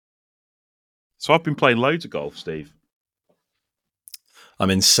So I've been playing loads of golf, Steve.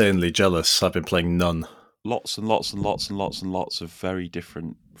 I'm insanely jealous. I've been playing none. Lots and lots and lots and lots and lots of very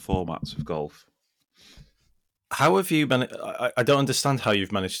different formats of golf. How have you managed? I don't understand how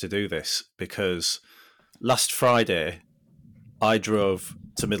you've managed to do this, because last Friday I drove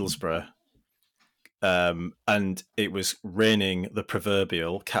to Middlesbrough, and it was raining the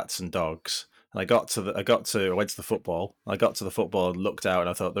proverbial cats and dogs. And I went to the football. I got to the football and looked out, and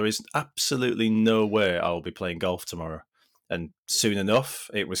I thought, there is absolutely no way I will be playing golf tomorrow. And soon enough,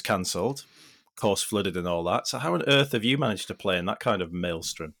 it was cancelled. Course flooded and all that. So how on earth have you managed to play in that kind of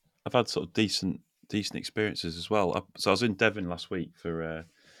maelstrom? I've had sort of decent experiences as well. So I was in Devon last week for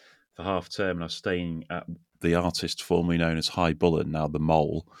half term, and I was staying at the artist formerly known as High Bullen, now the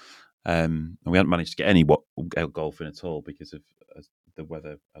Mole. And we hadn't managed to get any golf in at all because of the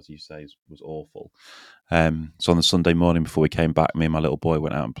weather, as you say, was awful. So on the Sunday morning before we came back, me and my little boy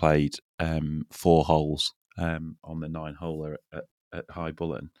went out and played 4 holes on the 9-holer at High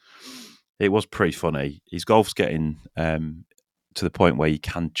Bullen. It was pretty funny. His golf's getting to the point where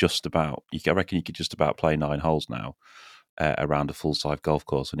I reckon you could just about play 9 holes now around a full-size golf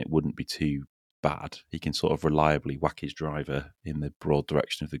course, and it wouldn't be too bad. He can sort of reliably whack his driver in the broad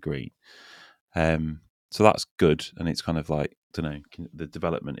direction of the green. So that's good, and it's kind of like, I don't know, the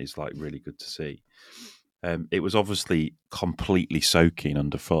development is like really good to see. It was obviously completely soaking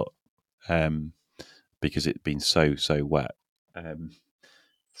underfoot because it'd been so wet.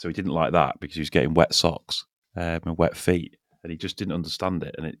 So he didn't like that because he was getting wet socks and wet feet, and he just didn't understand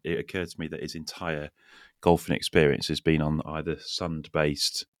it. And it occurred to me that his entire golfing experience has been on either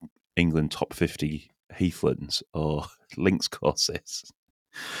sand-based England top 50 heathlands or links courses.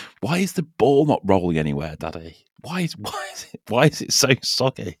 Why is the ball not rolling anywhere, Daddy? Why is it so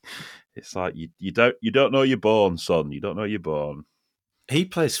soggy? It's like you don't know you're born, son. You don't know you're born. He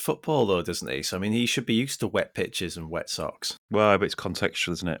plays football though, doesn't he? So I mean, he should be used to wet pitches and wet socks. Well, but it's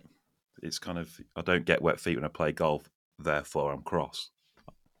contextual, isn't it? It's kind of, I don't get wet feet when I play golf, therefore I'm cross.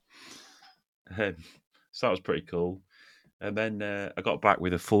 So that was pretty cool. And then I got back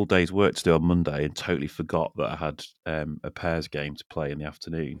with a full day's work to do on Monday and totally forgot that I had a pairs game to play in the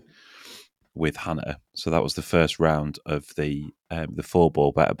afternoon with Hannah. So that was the first round of the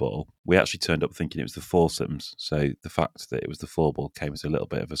 4-ball better ball. We actually turned up thinking it was the foursomes, so the fact that it was the 4-ball came as a little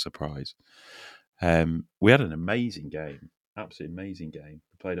bit of a surprise. We had an amazing game, absolutely amazing game.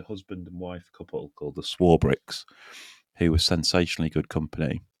 We played a husband and wife couple called the Swarbricks, who were sensationally good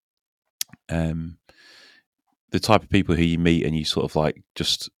company. The type of people who you meet and you sort of like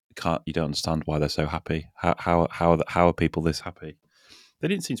you don't understand why they're so happy. How are people this happy? They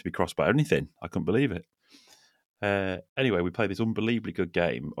didn't seem to be crossed by anything. I couldn't believe it. Anyway, we played this unbelievably good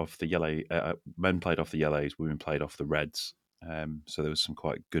game of the yellow. Men played off the yellows, women played off the reds. So there was some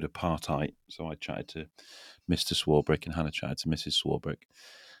quite good apartheid. So I chatted to Mr. Swarbrick and Hannah chatted to Mrs. Swarbrick.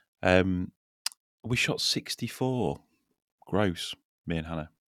 We shot 64 gross, me and Hannah.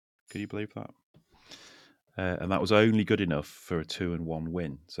 Could you believe that? And that was only good enough for a 2-1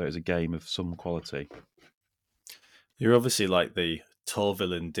 win. So it was a game of some quality. You're obviously like the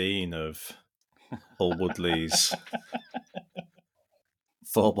Torvill and Dean of Hull Woodley's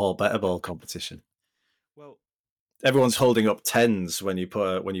 4-ball better ball competition. Well, everyone's holding up 10s when you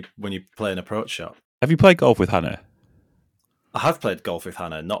play an approach shot. Have you played golf with Hannah? I have played golf with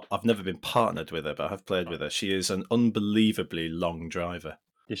Hannah. I've never been partnered with her, but I have played with her. She is an unbelievably long driver.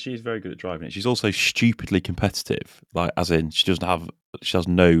 Yeah, she's very good at driving it. She's also stupidly competitive, like as in she has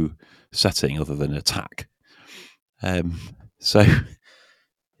no setting other than attack. So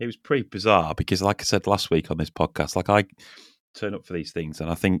it was pretty bizarre because, like I said last week on this podcast, like I turn up for these things and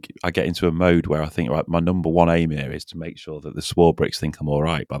I think I get into a mode where I think, right, my number one aim here is to make sure that the Swarbricks think I'm all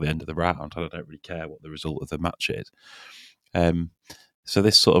right by the end of the round. I don't really care what the result of the match is. So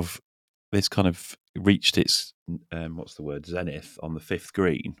this kind of reached its zenith on the 5th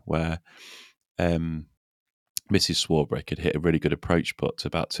green, where Mrs. Swarbrick had hit a really good approach putt to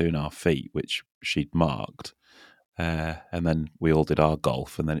about 2.5 feet, which she'd marked. And then we all did our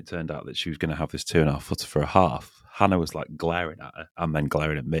golf, and then it turned out that she was going to have this 2.5 footer for a half. Hannah was like glaring at her and then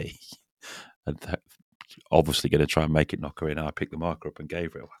glaring at me, and obviously going to try and make it knock her in. I picked the marker up and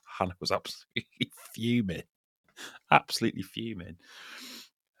gave her. Hannah was absolutely fuming.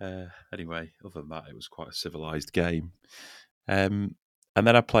 Anyway, other than that, it was quite a civilized game. And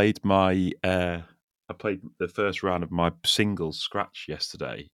then I played the first round of my singles scratch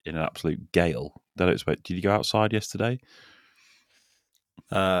yesterday in an absolute gale. Did you go outside yesterday?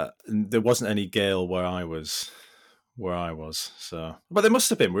 There wasn't any gale where I was. So, but there must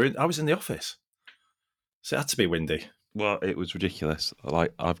have been. I was in the office, so it had to be windy. Well, it was ridiculous.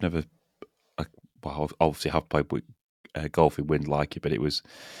 Like I well, obviously have played golf in wind like it, but it was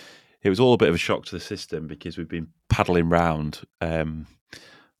all a bit of a shock to the system because we've been paddling round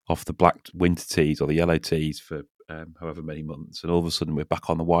off the black winter tees or the yellow tees for however many months, and all of a sudden we're back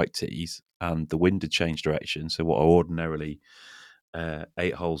on the white tees, and the wind had changed direction. So what are ordinarily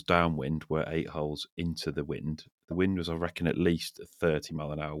 8 holes downwind were 8 holes into the wind. The wind was, I reckon, at least a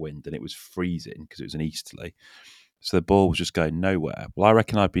 30-mile-an-hour wind, and it was freezing because it was an easterly. So the ball was just going nowhere. Well, I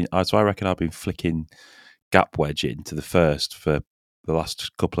reckon I've been flicking gap wedge into the first for the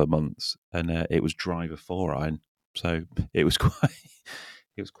last couple of months, and it was driver 4-iron. So it was quite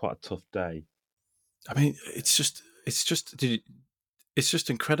a tough day. I mean, it's just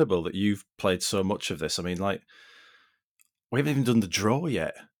incredible that you've played so much of this. I mean, like, we haven't even done the draw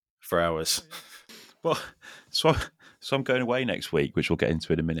yet for ours. Well, so I'm going away next week, which we'll get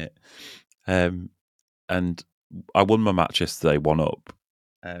into in a minute. And I won my match yesterday, 1-up.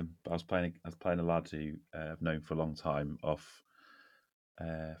 But I was playing a lad who I've known for a long time off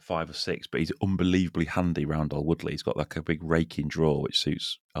 5 or 6, but he's unbelievably handy round Old Woodley. He's got like a big raking draw, which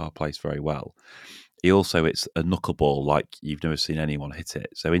suits our place very well. He also hits a knuckleball like you've never seen anyone hit it.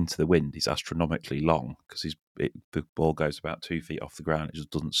 So into the wind, he's astronomically long because the ball goes about 2 feet off the ground. It just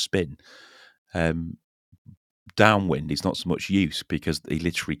doesn't spin. Downwind, he's not so much use because he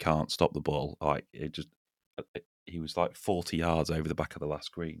literally can't stop the ball. He was like 40 yards over the back of the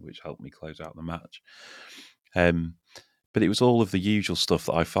last green, which helped me close out the match. But it was all of the usual stuff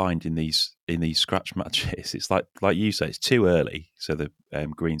that I find in these scratch matches. It's like you say, it's too early, so the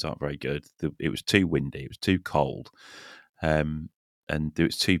greens aren't very good. It was too windy, it was too cold, and there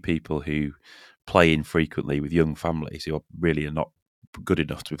was 2 people who play infrequently with young families who really are not good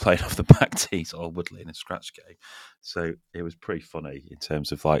enough to be playing off the back tees or Woodley in a scratch game. So it was pretty funny in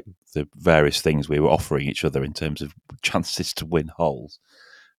terms of like the various things we were offering each other in terms of chances to win holes.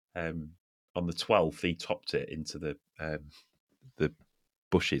 On the 12th, he topped it into the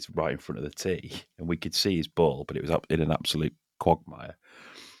bushes right in front of the tee, and we could see his ball, but it was up in an absolute quagmire.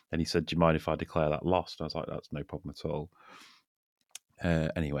 And he said, "Do you mind if I declare that lost?" And I was like, "That's no problem at all."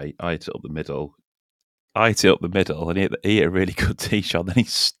 Anyway, I hit it up the middle. And he hit a really good tee shot. Then he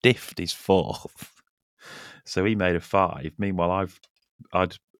stiffed his 4th, so he made a 5. Meanwhile,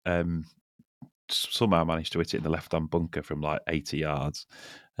 I'd somehow managed to hit it in the left-hand bunker from like 80 yards,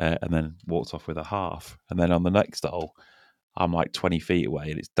 and then walked off with a half. And then on the next hole, I'm like 20 feet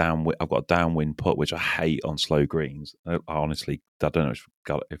away, and it's downwind. I've got a downwind putt, which I hate on slow greens. I don't know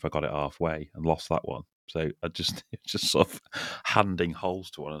if I got it halfway and lost that one. So I just sort of handing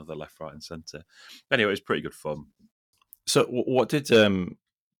holes to one another, left, right, and centre. Anyway, it was pretty good fun. So what did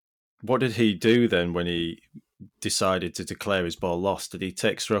he do then when he decided to declare his ball lost? Did he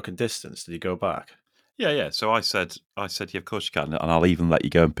take stroke and distance? Did he go back? Yeah. So I said, yeah, of course you can, and I'll even let you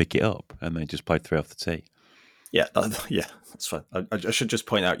go and pick it up. And they just played 3 off the tee. Yeah, that's fine. I should just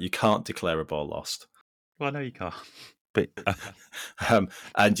point out you can't declare a ball lost. Well, I know you can't, but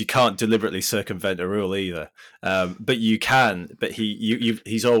and you can't deliberately circumvent a rule either. But you can. But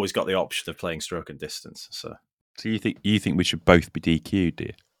he's always got the option of playing stroke and distance. So you think we should both be DQ'd, do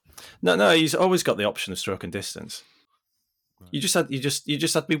you? No, he's always got the option of stroke and distance. Right. You just had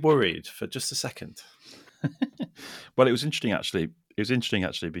to be worried for just a second. Well, it was interesting actually.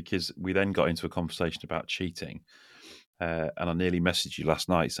 Because we then got into a conversation about cheating, and I nearly messaged you last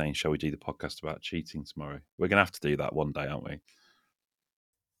night saying, "Shall we do the podcast about cheating tomorrow?" We're going to have to do that one day, aren't we?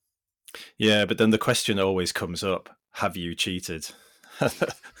 Yeah, but then the question always comes up: have you cheated?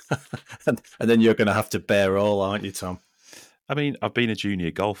 and then you're going to have to bear all, aren't you, Tom? I mean, I've been a junior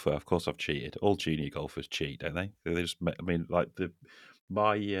golfer. Of course, I've cheated. All junior golfers cheat, don't they?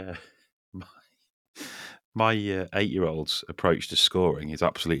 My 8-year-old's approach to scoring is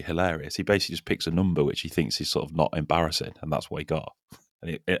absolutely hilarious. He basically just picks a number which he thinks is sort of not embarrassing, and that's what he got.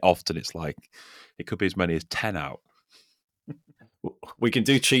 And often it's like it could be as many as 10 out. We can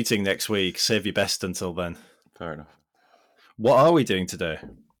do cheating next week. Save your best until then. Fair enough. What are we doing today?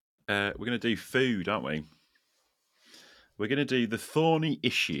 We're going to do food, aren't we? We're going to do the thorny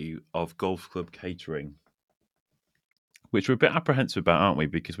issue of golf club catering, which we're a bit apprehensive about, aren't we?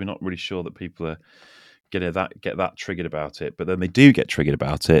 Because we're not really sure that people are going to get that triggered about it, but then they do get triggered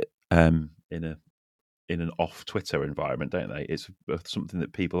about it in an off Twitter environment, don't they? It's something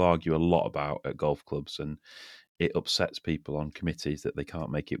that people argue a lot about at golf clubs, and it upsets people on committees that they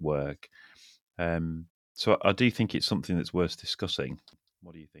can't make it work. So I do think it's something that's worth discussing.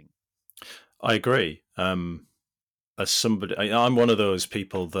 What do you think? I agree. As somebody, I'm one of those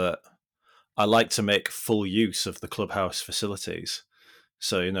people that I like to make full use of the clubhouse facilities.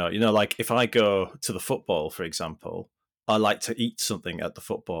 So, like if I go to the football, for example, I like to eat something at the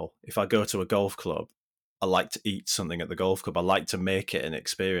football. If I go to a golf club, I like to eat something at the golf club. I like to make it an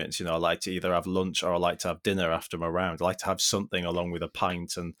experience. You know, I like to either have lunch or I like to have dinner after my round. I like to have something along with a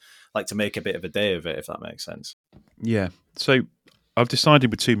pint and like to make a bit of a day of it, if that makes sense. Yeah. So I've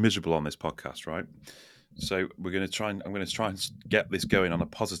decided we're too miserable on this podcast, right? So we're going to try and I'm going to try and get this going on a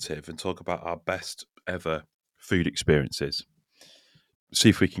positive and talk about our best ever food experiences. See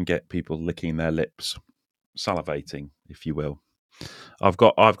if we can get people licking their lips, salivating, if you will. I've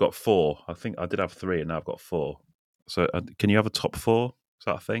got four. I think I did have three, and now I've got four. So can you have a top four? Is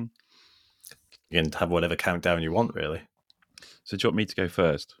that a thing? You can have whatever countdown you want, really. So do you want me to go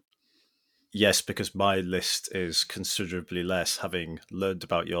first? Yes, because my list is considerably less, having learned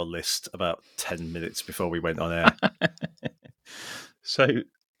about your list about 10 minutes before we went on air. So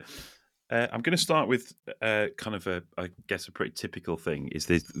I'm going to start with kind of I guess, a pretty typical thing is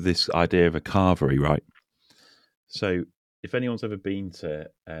this idea of a carvery, right? So if anyone's ever been to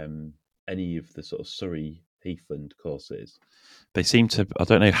any of the sort of Surrey Heathland courses, they seem to, I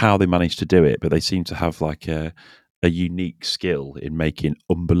don't know how they managed to do it, but they seem to have like a unique skill in making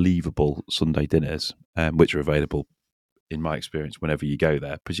unbelievable Sunday dinners, which are available, in my experience, whenever you go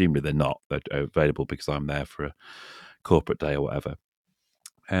there. Presumably they're not. They're available because I'm there for a corporate day or whatever.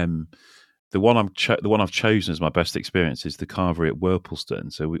 The one I've chosen as my best experience is the carvery at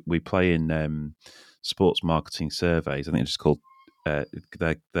Worplesdon. So we play in sports marketing surveys. I think it's just called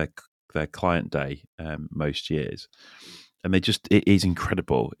their client day most years, and it is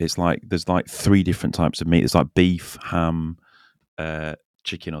incredible. It's like there's like three different types of meat. There's like beef, ham,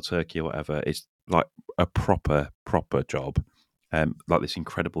 chicken or turkey or whatever. It's like a proper job. Like this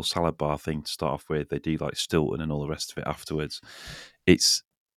incredible salad bar thing to start off with. They do like Stilton and all the rest of it afterwards. It's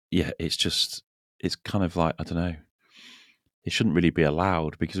kind of like, I don't know. It shouldn't really be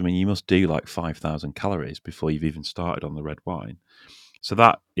allowed because, I mean, you must do like 5,000 calories before you've even started on the red wine. So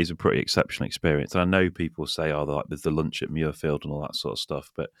that is a pretty exceptional experience. And I know people say, oh, like there's the lunch at Muirfield and all that sort of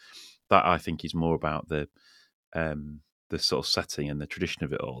stuff, but that I think is more about the sort of setting and the tradition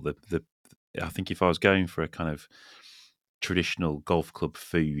of it all. I think if I was going for a kind of traditional golf club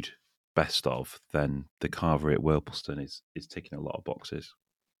food best of, then the carvery at Worplesdon is ticking a lot of boxes.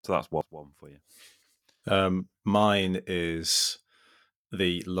 So that's one for you. Mine is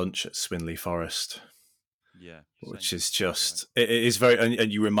the lunch at Swinley Forest. Yeah, which is just it is very,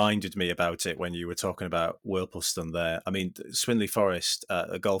 and you reminded me about it when you were talking about Worplesdon there. I mean, Swinley Forest,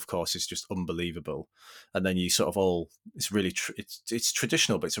 a golf course, is just unbelievable, and then you sort of all it's really it's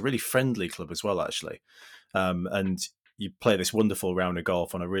traditional, but it's a really friendly club as well, actually, and you play this wonderful round of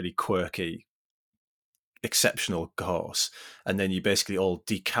golf on a really quirky, exceptional course, and then you basically all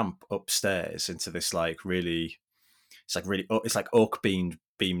decamp upstairs into this like really it's like oak beamed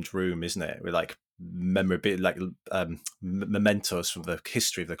room, isn't it? With like memorabilia, like mementos from the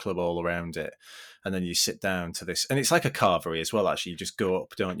history of the club all around it, and then you sit down to this, and it's like a carvery as well. Actually, you just go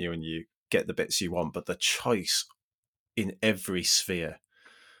up, don't you, and you get the bits you want. But the choice in every sphere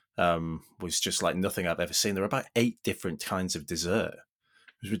was just like nothing I've ever seen. There are about 8 different kinds of dessert.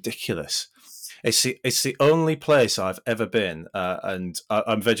 It was ridiculous. It's the only place I've ever been, and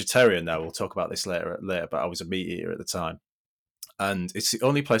I'm vegetarian now. We'll talk about this later. But I was a meat eater at the time, and it's the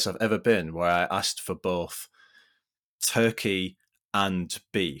only place I've ever been where I asked for both turkey and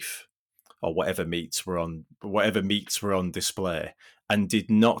beef, or whatever meats were on display, and did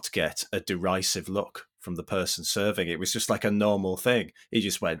not get a derisive look from the person serving. It was just like a normal thing. He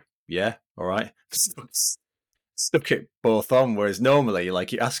just went, "Yeah, all right." Stuck it both on. Whereas normally,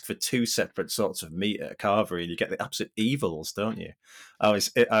 like, you ask for 2 separate sorts of meat at a carvery, and you get the absolute evils, don't you? I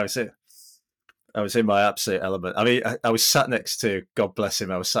was in my absolute element. I mean, I was sat next to, God bless him,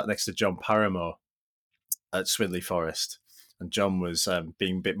 I was sat next to John Paramore at Swinley Forest, and John was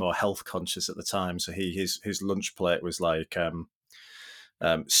being a bit more health conscious at the time, so his lunch plate was like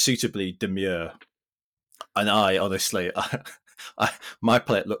suitably demure, and I honestly, my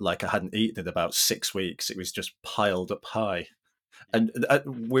plate looked like I hadn't eaten in about 6 weeks. It was just piled up high. And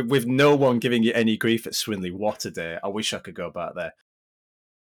with no one giving you any grief at Swinley, what a day. I wish I could go back there.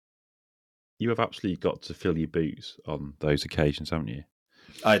 You have absolutely got to fill your boots on those occasions, haven't you?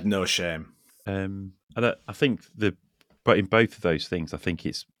 I had no shame. And I think but in both of those things, I think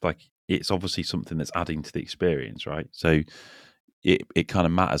it's obviously something that's adding to the experience, right? So it kind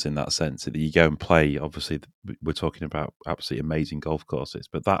of matters in that sense that you go and play. Obviously, we're talking about absolutely amazing golf courses,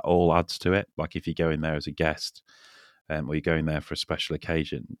 but that all adds to it. Like if you go in there as a guest, or you're going there for a special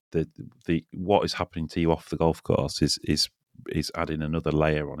occasion, the what is happening to you off the golf course is adding another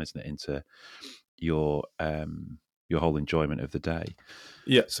layer on, isn't it, into your your whole enjoyment of the day.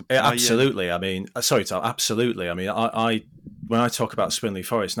 Yeah, So absolutely. I mean, sorry, Tom. Absolutely. I mean, I when I talk about Sprinley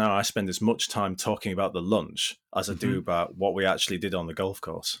Forest now, I spend as much time talking about the lunch as I do about what we actually did on the golf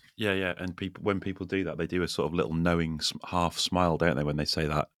course. Yeah. And when people do that, they do a sort of little knowing half smile, don't they, when they say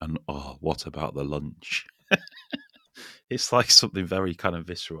that? And what about the lunch? It's like something very kind of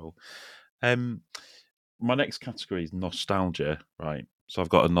visceral. My next category is nostalgia, right? So I've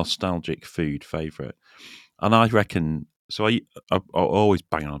got a nostalgic food favourite, and I reckon. So I always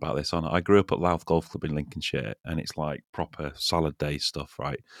bang on about this. I grew up at Louth Golf Club in Lincolnshire, and it's like proper salad day stuff,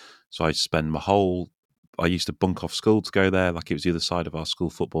 right? So I spend I used to bunk off school to go there, like it was the other side of our school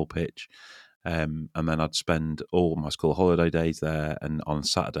football pitch. And then I'd spend all my school holiday days there, and on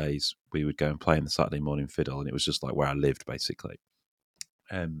Saturdays we would go and play in the Saturday morning fiddle, and it was just like where I lived basically.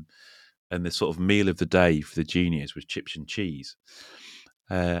 And the sort of meal of the day for the juniors was chips and cheese.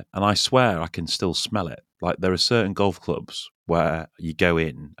 And I swear I can still smell it. Like there are certain golf clubs where you go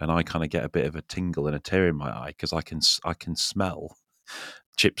in, and I kind of get a bit of a tingle and a tear in my eye because I can smell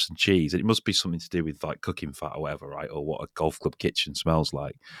chips and cheese. It must be something to do with like cooking fat or whatever, right? Or what a golf club kitchen smells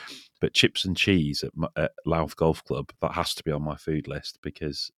like. But chips and cheese at Louth Golf Club, that has to be on my food list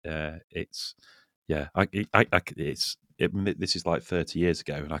because it's this is like 30 years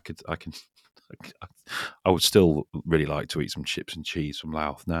ago, and I would still really like to eat some chips and cheese from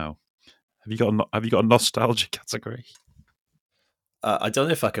Louth now. Have you got a nostalgia category? I don't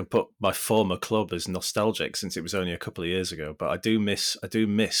know if I can put my former club as nostalgic since it was only a couple of years ago, but I do miss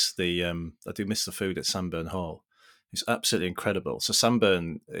the food at Sanburn Hall. It's absolutely incredible. So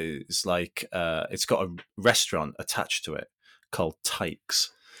Sanburn is like it's got a restaurant attached to it called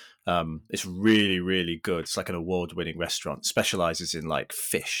Tykes. It's really, really good. It's like an award-winning restaurant, specializes in like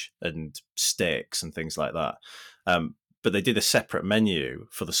fish and steaks and things like that. But they did a separate menu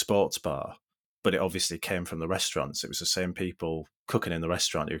for the sports bar, but it obviously came from the restaurants. It was the same people cooking in the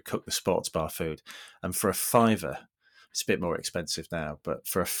restaurant who cooked the sports bar food. And for a fiver, it's a bit more expensive now, but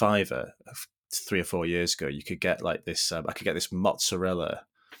for a fiver, 3 or 4 years ago, you could get like this. I could get this mozzarella,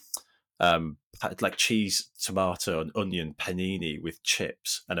 like cheese, tomato, and onion panini with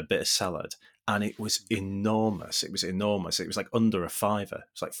chips and a bit of salad, and it was enormous. It was enormous. It was like under a fiver.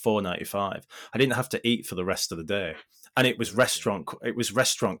 It's like £4.95. I didn't have to eat for the rest of the day, and it was restaurant. It was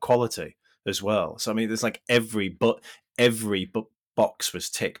restaurant quality as well. So I mean, there's like every box was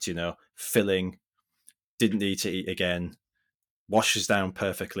ticked. Filling. Didn't need to eat again. Washes down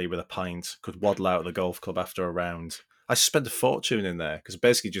perfectly with a pint. Could waddle out of the golf club after a round. I spent a fortune in there because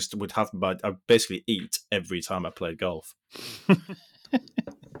basically just would have I basically eat every time I played golf.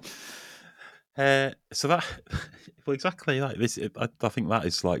 So that, well, exactly like this. I think that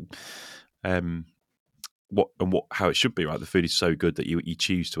is like, how it should be, right? The food is so good that you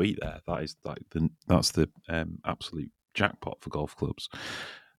choose to eat there. That is like that's the absolute jackpot for golf clubs.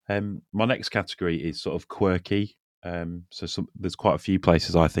 My next category is sort of quirky. There's quite a few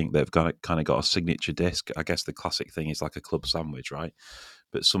places I think that have kind of got a signature disc. I guess the classic thing is like a club sandwich, right?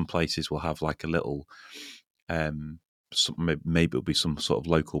 But some places will have like a little, maybe it'll be some sort of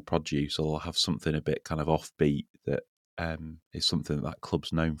local produce, or have something a bit kind of offbeat that is something that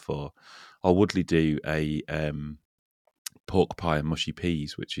club's known for. I'll Woodley do a pork pie and mushy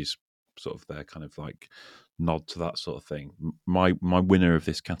peas, which is sort of their kind of like nod to that sort of thing. My winner of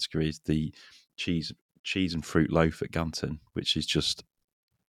this category is the cheese and fruit loaf at Ganton, which is just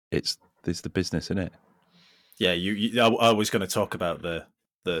it's the business, isn't it? Yeah, I was going to talk about the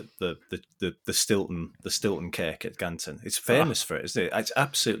Stilton cake at Ganton. It's famous for it, isn't it? It's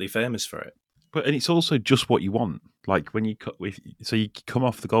absolutely famous for it. And it's also just what you want. Like when you come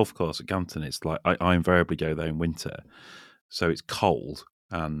off the golf course at Ganton, it's like I invariably go there in winter, so it's cold,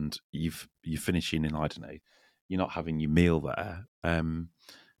 and you're finishing in, I don't know, you're not having your meal there,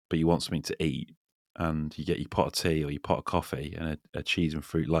 but you want something to eat, and you get your pot of tea or your pot of coffee and a cheese and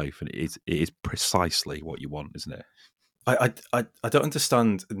fruit loaf, and it is precisely what you want, isn't it? I don't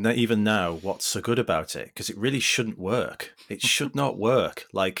understand even now what's so good about it, because it really shouldn't work. It should not work.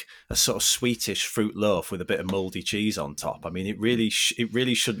 Like a sort of sweetish fruit loaf with a bit of mouldy cheese on top. I mean, it really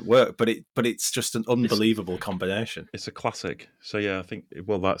shouldn't work. But it's just an unbelievable combination. It's a classic. So yeah, I think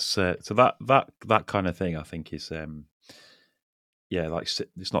that's so that kind of thing. I think is like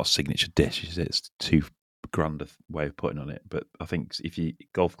it's not a signature dish. It's too grand a way of putting on it. But I think if you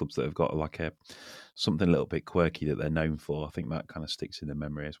golf clubs that have got like something a little bit quirky that they're known for, I think that kind of sticks in the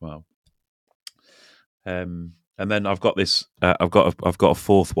memory as well. And then I've got this. I've got a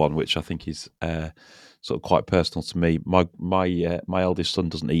fourth one, which I think is sort of quite personal to me. My eldest son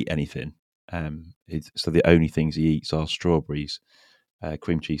doesn't eat anything. So the only things he eats are strawberries,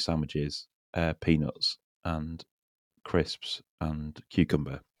 cream cheese sandwiches, peanuts, and crisps, and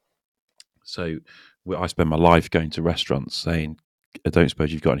cucumber. So I spend my life going to restaurants saying, I don't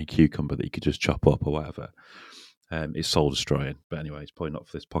suppose you've got any cucumber that you could just chop up or whatever. It's soul destroying. But anyway, it's probably not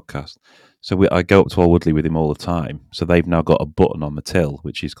for this podcast. So I go up to Old Woodley with him all the time. So they've now got a button on the till,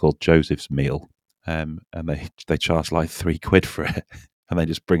 which is called Joseph's Meal. And they charge like £3 for it. And they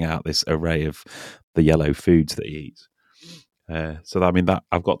just bring out this array of the yellow foods that he eats. So I mean, that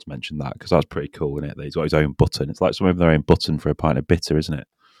I've got to mention that because that's pretty cool, isn't it? That he's got his own button. It's like someone having their own button for a pint of bitter, isn't it?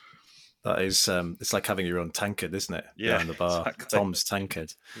 That is, it's like having your own tankard, isn't it? Yeah, Behind the bar, exactly. Tom's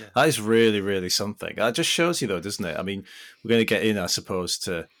tankard. Yeah. That is really, really something. That just shows you, though, doesn't it? I mean, we're going to get in, I suppose,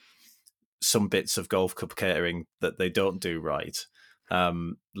 to some bits of golf club catering that they don't do right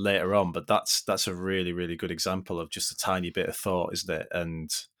later on, but that's a really, really good example of just a tiny bit of thought, isn't it?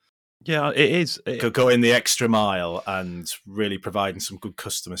 And yeah, it is. Going the extra mile and really providing some good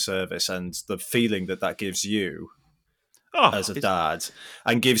customer service, and the feeling that gives you as a dad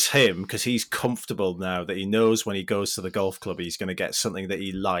and gives him, because he's comfortable now that he knows when he goes to the golf club he's going to get something that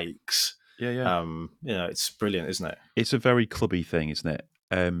he likes. Yeah. It's brilliant, isn't it? It's a very clubby thing, isn't it?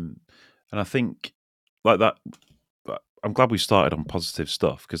 And I think like that. I'm glad we started on positive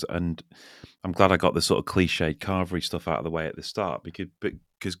stuff and I'm glad I got the sort of cliched carvery stuff out of the way at the start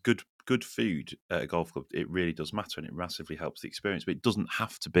because good food at a golf club, it really does matter and it massively helps the experience. But it doesn't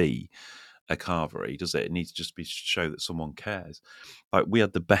have to be a carvery, does it? It needs to just be show that someone cares. Like we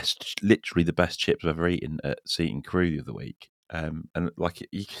had literally the best chips I've ever eaten at Seaton Crew the other week, and like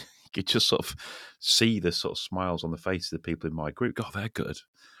you could just sort of see the sort of smiles on the faces of the people in my group. God, they're good.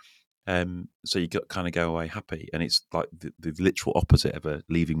 So you kind of go away happy, and it's like the literal opposite of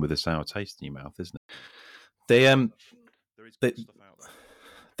leaving with a sour taste in your mouth, isn't it? There is good stuff out there.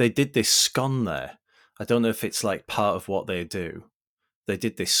 They did this scone there. I don't know if it's like part of what they do. They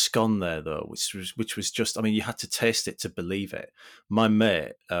did this scone there though, which was just, I mean, you had to taste it to believe it. My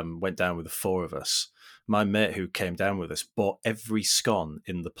mate went down with the four of us. My mate who came down with us bought every scone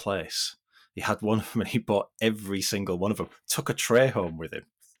in the place. He had one of them and he bought every single one of them. Took a tray home with him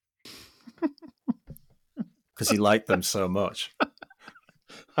because he liked them so much.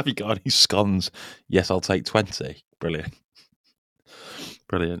 Have you got any scones? Yes, I'll take 20. Brilliant.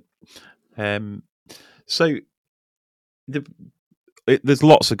 So there's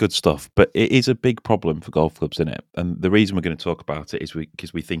lots of good stuff, but it is a big problem for golf clubs, isn't it? And the reason we're going to talk about it is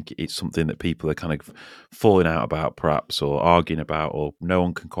because we think it's something that people are kind of falling out about, perhaps, or arguing about, or no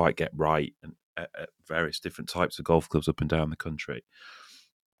one can quite get right at various different types of golf clubs up and down the country.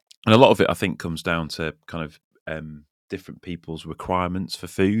 And a lot of it, I think, comes down to kind of different people's requirements for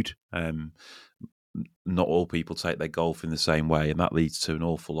food. Not all people take their golf in the same way, and that leads to an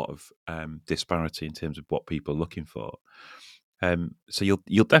awful lot of disparity in terms of what people are looking for. So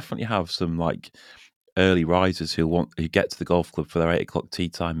you'll definitely have some like early risers who get to the golf club for their 8 o'clock tee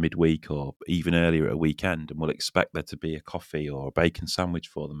time midweek or even earlier at a weekend, and will expect there to be a coffee or a bacon sandwich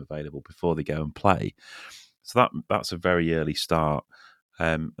for them available before they go and play. So that's a very early start,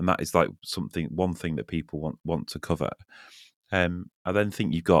 and that is like one thing that people want to cover. I then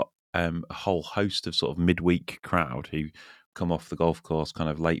think you've got a whole host of sort of midweek crowd who come off the golf course kind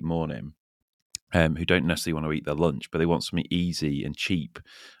of late morning. Who don't necessarily want to eat their lunch, but they want something easy and cheap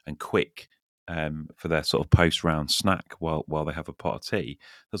and quick for their sort of post-round snack while they have a pot of tea.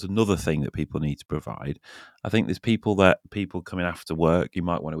 That's another thing that people need to provide. I think there's people coming after work who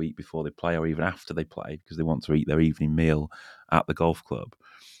might want to eat before they play or even after they play because they want to eat their evening meal at the golf club.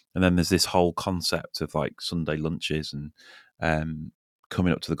 And then there's this whole concept of like Sunday lunches and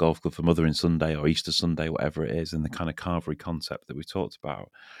coming up to the golf club for Mothering Sunday or Easter Sunday, whatever it is, and the kind of carvery concept that we talked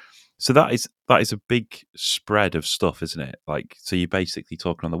about. So that is a big spread of stuff, isn't it? Like, so you're basically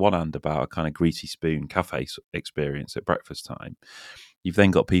talking on the one hand about a kind of greasy spoon cafe experience at breakfast time. You've then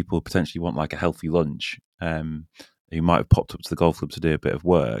got people who potentially want like a healthy lunch, who might have popped up to the golf club to do a bit of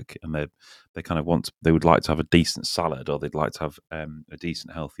work, and they would like to have a decent salad, or they'd like to have a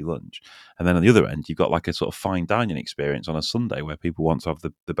decent healthy lunch. And then on the other end, you've got like a sort of fine dining experience on a Sunday where people want to have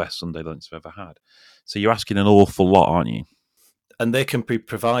the best Sunday lunch they've ever had. So you're asking an awful lot, aren't you? And they can be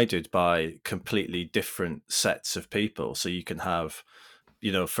provided by completely different sets of people. So you can have,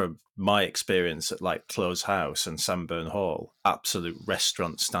 from my experience at like Close House and Sanburn Hall, absolute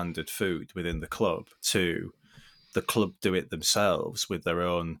restaurant standard food within the club, to the club do it themselves with their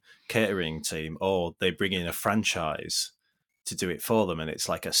own catering team, or they bring in a franchise to do it for them. And it's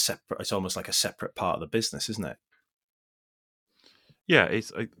almost like a separate part of the business, isn't it? Yeah,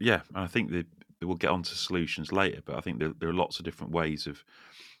 and I think we'll get onto solutions later, but I think there are lots of different ways of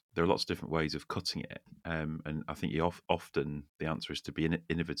there are lots of different ways of cutting it, and I think often the answer is to be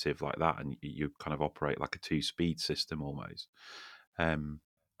innovative like that, and you kind of operate like a two-speed system almost. I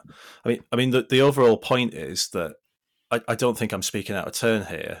mean, the overall point is that I don't think I'm speaking out of turn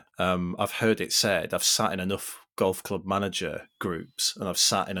here. I've heard it said, I've sat in enough golf club manager groups and I've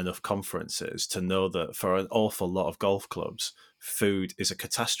sat in enough conferences to know that for an awful lot of golf clubs, food is a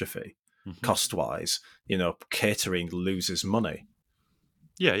catastrophe cost wise. Catering loses money.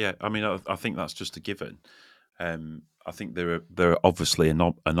 Yeah. I mean, I think that's just a given. I think there are obviously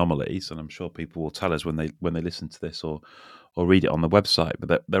anomalies, and I'm sure people will tell us when they listen to this or read it on the website.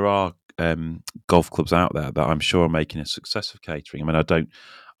 But there are golf clubs out there that I'm sure are making a success of catering. I mean,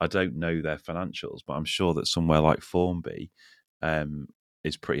 I don't know their financials, but I'm sure that somewhere like Formby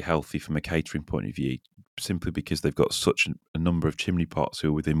is pretty healthy from a catering point of view, simply because they've got such a number of chimney pots who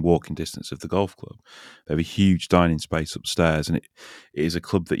are within walking distance of the golf club. They have a huge dining space upstairs, and it is a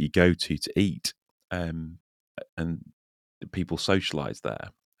club that you go to eat, and people socialise there.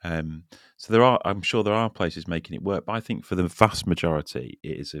 So I'm sure there are places making it work, but I think for the vast majority,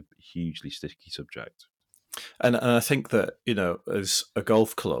 it is a hugely sticky subject. And I think that, as a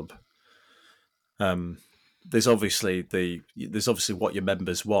golf club, there's obviously what your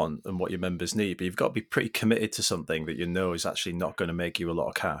members want and what your members need, but you've got to be pretty committed to something that is actually not going to make you a lot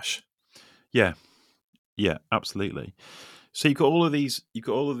of cash. Yeah, absolutely. So you've got all of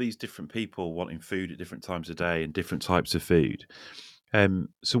these different people wanting food at different times of day and different types of food.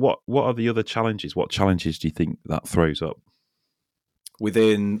 So what are the other challenges? What challenges do you think that throws up?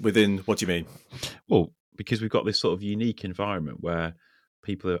 Within what do you mean? Well, because we've got this sort of unique environment where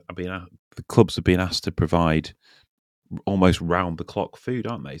the clubs have been asked to provide almost round the clock food,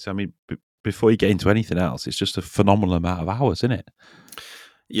 aren't they? So I mean, before you get into anything else, it's just a phenomenal amount of hours, isn't it?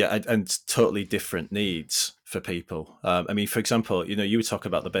 Yeah, and totally different needs for people. I mean, for example, you were talking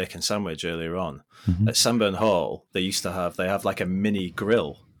about the bacon sandwich earlier on. Mm-hmm. At Sanburn Hall, they have like a mini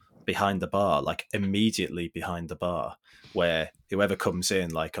grill behind the bar, like immediately behind the bar, where whoever comes in,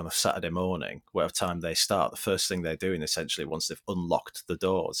 like on a Saturday morning, whatever time they start, the first thing they're doing essentially once they've unlocked the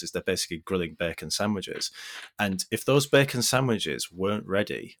doors is they're basically grilling bacon sandwiches. And if those bacon sandwiches weren't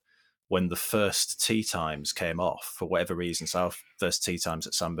ready when the first tea times came off, for whatever reasons, our first tea times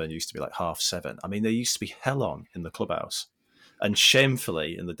at Sanburn used to be like 7:30. I mean, there used to be hell on in the clubhouse. And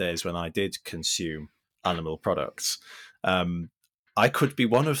shamefully, in the days when I did consume animal products, I could be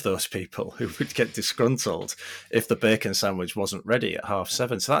one of those people who would get disgruntled if the bacon sandwich wasn't ready at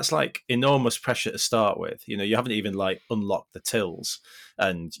 7:30. So that's like enormous pressure to start with. You haven't even like unlocked the tills,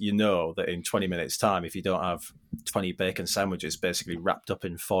 and you know that in 20 minutes' time, if you don't have 20 bacon sandwiches basically wrapped up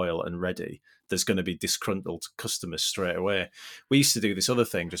in foil and ready, there's going to be disgruntled customers straight away. We used to do this other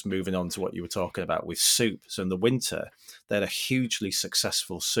thing, just moving on to what you were talking about with soup. So in the winter, they had a hugely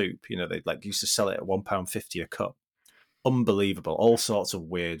successful soup. They like used to sell it at £1.50 a cup. Unbelievable. All sorts of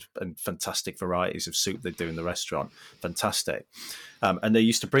weird and fantastic varieties of soup they do in the restaurant. Fantastic. And they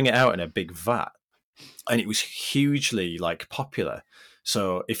used to bring it out in a big vat, and it was hugely like popular.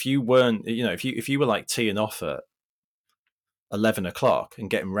 So if you weren't, if you were like teeing off at 11 o'clock and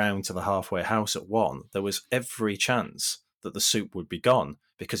getting round to the halfway house at 1, there was every chance that the soup would be gone,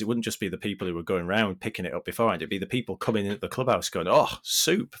 because it wouldn't just be the people who were going round picking it up beforehand. It'd be the people coming in at the clubhouse going, "Oh,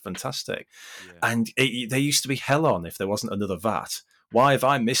 soup, fantastic." Yeah. And there used to be hell on if there wasn't another vat. Why have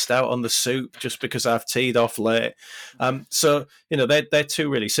I missed out on the soup just because I've teed off late? So they're two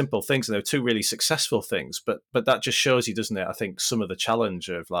really simple things, and they're two really successful things. But that just shows you, doesn't it? I think some of the challenge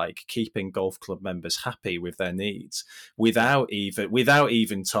of like keeping golf club members happy with their needs without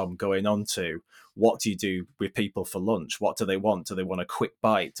even Tom going on to what do you do with people for lunch? What do they want? Do they want a quick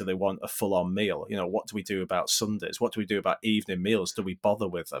bite? Do they want a full-on meal? What do we do about Sundays? What do we do about evening meals? Do we bother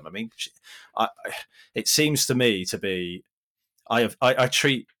with them? I mean, it seems to me to be. I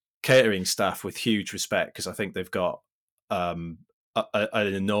treat catering staff with huge respect, because I think they've got an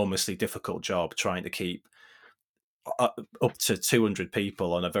enormously difficult job trying to keep up to 200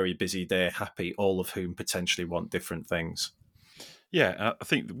 people on a very busy day happy, all of whom potentially want different things. Yeah, I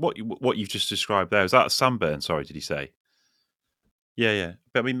think what you've just described there, is that Sunburn? Sorry, did you say? Yeah.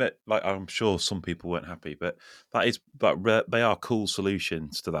 But I mean, like, I'm sure some people weren't happy, but they are cool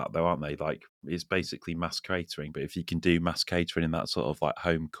solutions to that, though, aren't they? Like, it's basically mass catering, but if you can do mass catering in that sort of like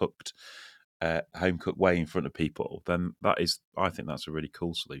home cooked way in front of people, then I think that's a really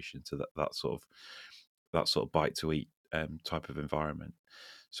cool solution to that sort of bite to eat type of environment.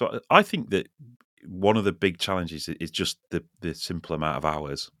 So I think that one of the big challenges is just the simple amount of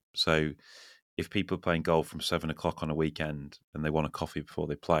hours. So if people are playing golf from 7 o'clock on a weekend and they want a coffee before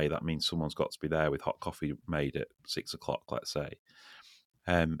they play, that means someone's got to be there with hot coffee made at 6 o'clock, let's say.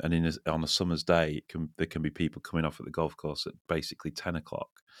 And on a summer's day, there can be people coming off at the golf course at basically 10 o'clock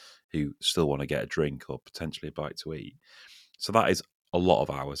who still want to get a drink or potentially a bite to eat. So that is a lot of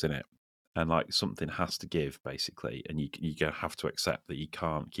hours in it. And like something has to give basically. And you have to accept that you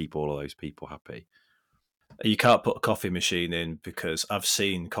can't keep all of those people happy. You can't put a coffee machine in, because I've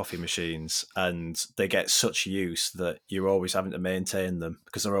seen coffee machines and they get such use that you're always having to maintain them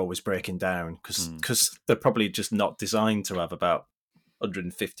because they're always breaking down, because they're probably just not designed to have about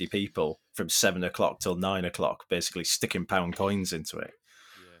 150 people from 7 o'clock till 9 o'clock basically sticking pound coins into it.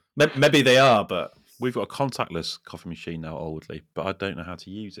 Yeah. Maybe they are, but we've got a contactless coffee machine now, Oldley, but I don't know how to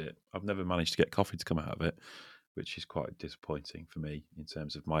use it. I've never managed to get coffee to come out of it, which is quite disappointing for me in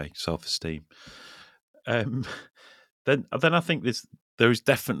terms of my self-esteem. Then I think there is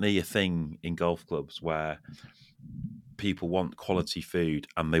definitely a thing in golf clubs where people want quality food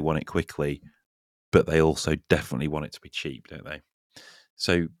and they want it quickly, but they also definitely want it to be cheap, don't they?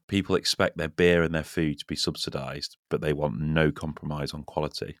 So people expect their beer and their food to be subsidised, but they want no compromise on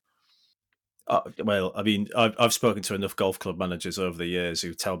quality. well, I mean, I've spoken to enough golf club managers over the years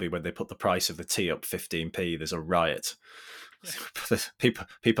who tell me when they put the price of the tee up 15p, there's a riot. Yeah.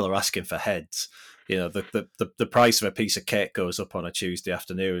 People are asking for heads. You know, the price of a piece of cake goes up on a Tuesday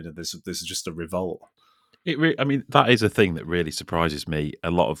afternoon, and there's just a revolt. I mean, that is a thing that really surprises me.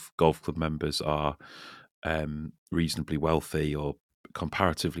 A lot of golf club members are reasonably wealthy or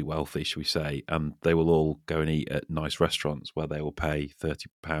comparatively wealthy, shall we say, and they will all go and eat at nice restaurants where they will pay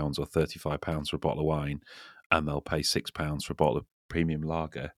 £30 or £35 for a bottle of wine, and they'll pay £6 for a bottle of premium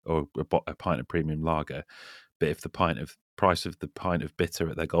lager or a pint of premium lager. But if the price of the pint of bitter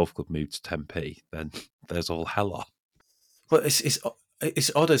at their golf club moved to 10p, then there's all hell on. Well,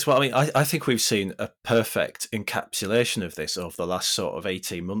 it's odd as well. I mean, I think we've seen a perfect encapsulation of this over the last sort of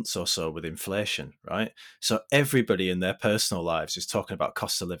 18 months or so with inflation, right? So everybody in their personal lives is talking about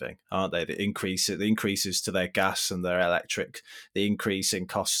cost of living, aren't they? The increases to their gas and their electric, the increase in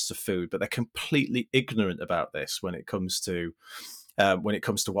costs of food, but they're completely ignorant about this when it comes to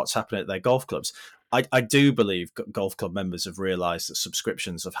what's happening at their golf clubs. I do believe golf club members have realised that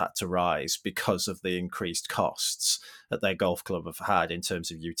subscriptions have had to rise because of the increased costs that their golf club have had in terms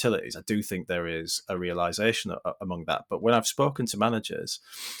of utilities. I do think there is a realisation among that. But when I've spoken to managers,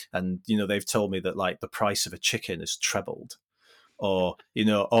 and they've told me that like the price of a chicken has trebled, or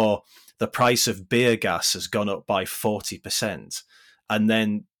the price of beer gas has gone up by 40%. And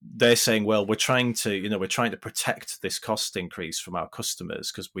then they're saying, well, we're trying to protect this cost increase from our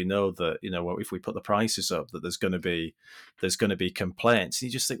customers because we know that, if we put the prices up, that there's going to be complaints. And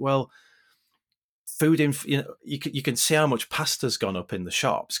you just think, well, you can see how much pasta's gone up in the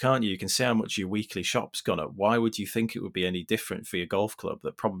shops, can't you? You can see how much your weekly shop's gone up. Why would you think it would be any different for your golf club?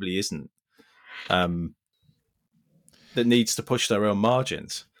 That probably isn't. That needs to push their own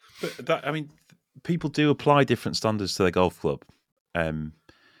margins. But people do apply different standards to their golf club.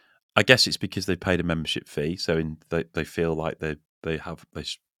 I guess it's because they've paid a membership fee, so they feel like they've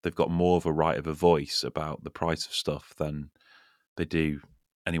got more of a right of a voice about the price of stuff than they do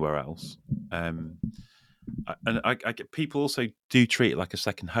anywhere else. And I get people also do treat it like a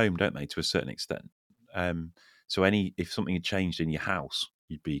second home, don't they? To a certain extent. So if something had changed in your house,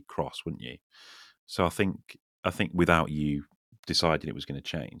 you'd be cross, wouldn't you? So I think without you deciding it was going to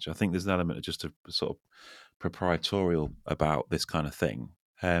change, I think there's an element of just a sort of proprietorial about this kind of thing.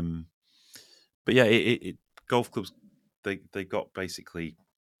 But yeah, golf clubs they got basically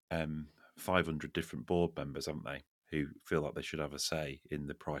 500 different board members, haven't they? Who feel like they should have a say in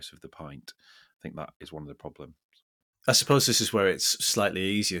the price of the pint. I think that is one of the problems. I suppose this is where it's slightly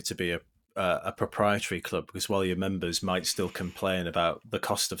easier to be a proprietary club, because while your members might still complain about the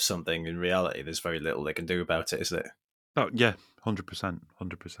cost of something, in reality, there's very little they can do about it, is there? Oh yeah, 100%.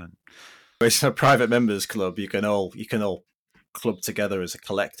 It's a private members club. You can all club together as a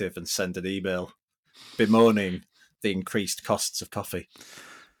collective and send an email bemoaning the increased costs of coffee.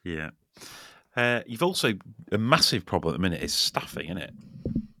 Yeah. You've also a massive problem at the minute is staffing, isn't it?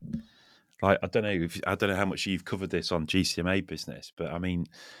 Like I don't know how much you've covered this on GCMA business, but I mean,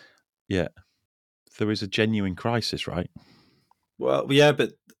 yeah, there is a genuine crisis, right? Well, yeah,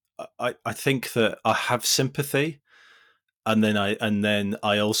 but I think that I have sympathy, and then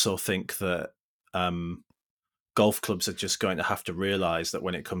I also think that golf clubs are just going to have to realise that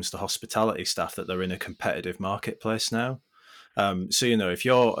when it comes to hospitality staff, that they're in a competitive marketplace now. So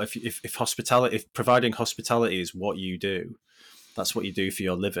if providing hospitality is what you do, that's what you do for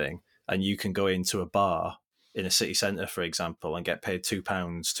your living, and you can go into a bar in a city centre, for example, and get paid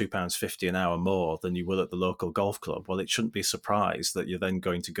 £2.50 an hour more than you will at the local golf club. Well, it shouldn't be a surprise that you're then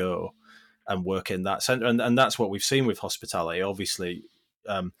going to go and work in that centre, and that's what we've seen with hospitality. Obviously,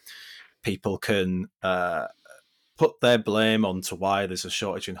 People can put their blame onto why there's a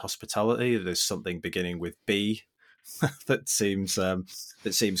shortage in hospitality. There's something beginning with B that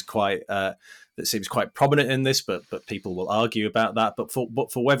seems quite prominent in this, but people will argue about that. But for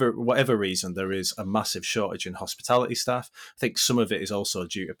whatever reason, there is a massive shortage in hospitality staff. I think some of it is also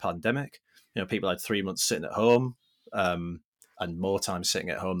due to pandemic. People had 3 months sitting at home, and more time sitting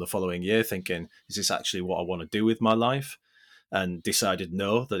at home the following year, thinking, "Is this actually what I want to do with my life?" And decided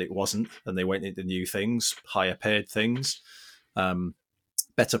no, that it wasn't, and they went into new things, higher paid things.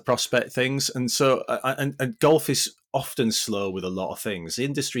 Better prospect things. And so and golf is often slow with a lot of things. The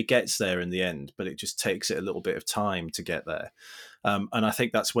industry gets there in the end, but it just takes it a little bit of time to get there. And I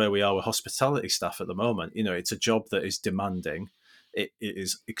think that's where we are with hospitality staff at the moment. It's a job that is demanding. It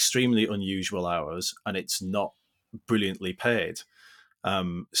is extremely unusual hours, and it's not brilliantly paid.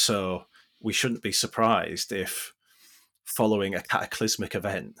 So we shouldn't be surprised if, following a cataclysmic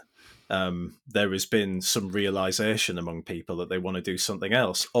event, there has been some realization among people that they want to do something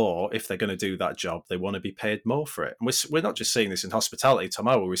else, or if they're going to do that job, they want to be paid more for it. And we're not just seeing this in hospitality, Tom.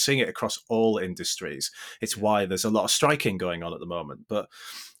 We're seeing it across all industries. It's why there's a lot of striking going on at the moment. But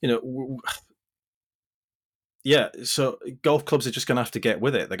so golf clubs are just going to have to get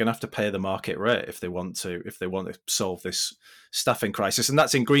with it. They're going to have to pay the market rate if they want to solve this staffing crisis, and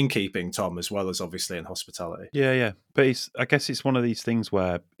that's in greenkeeping, Tom, as well as obviously in hospitality. Yeah. But I guess it's one of these things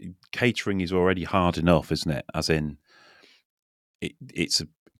where catering is already hard enough, isn't it? As in, it's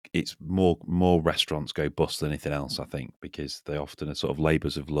more restaurants go bust than anything else, I think, because they often are sort of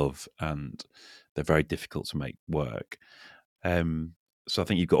labours of love and they're very difficult to make work. So I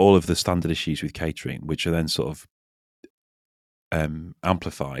think you've got all of the standard issues with catering, which are then sort of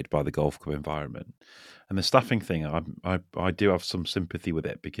amplified by the golf club environment. And the staffing thing, I do have some sympathy with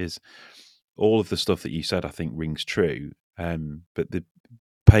it, because all of the stuff that you said, I think, rings true. But the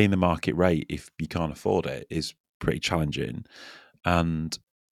paying the market rate, if you can't afford it, is pretty challenging. And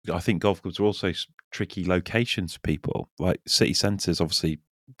I think golf clubs are also tricky locations for people. Like city centres, obviously,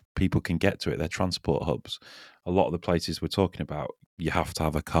 people can get to it. They're transport hubs. A lot of the places we're talking about, you have to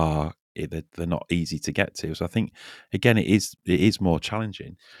have a car. They're not easy to get to. So I think, again, it is more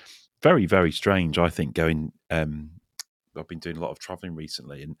challenging. Very, very strange, I think, going... I've been doing a lot of travelling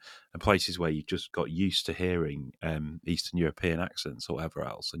recently, and places where you just got used to hearing Eastern European accents or whatever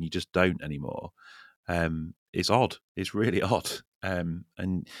else, and you just don't anymore. It's odd. It's really odd. And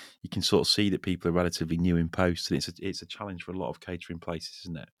you can sort of see that people are relatively new in post, and it's a challenge for a lot of catering places,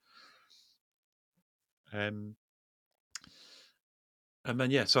 isn't it? And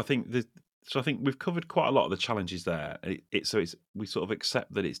then so I think we've covered quite a lot of the challenges there. We sort of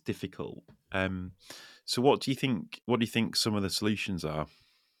accept that it's difficult. So what do you think some of the solutions are?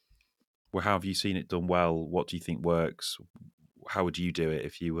 Well, how have you seen it done well? What do you think works? How would you do it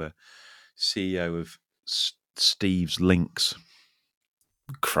if you were CEO of Steve's Links?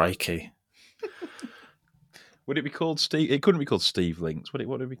 Crikey. Would it be called Steve? It couldn't be called Steve Links. What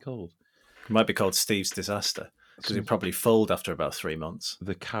would it be called? It might be called Steve's Disaster, because it'd probably fold after about 3 months.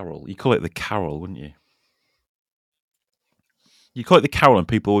 The Carroll. You call it the Carroll, wouldn't you? You call it the Carroll, and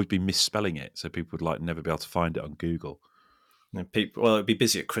people would be misspelling it, so people would never be able to find it on Google. And it'd be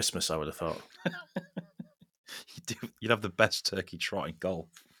busy at Christmas, I would have thought. You'd have the best turkey trot in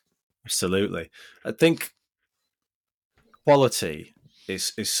golf. Absolutely. I think quality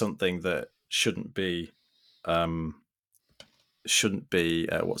is something that shouldn't be what's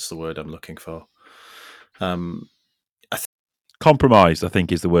the word I'm looking for? Compromised, I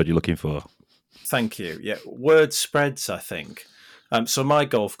think, is the word you're looking for. Thank you. Yeah, word spreads, I think. So my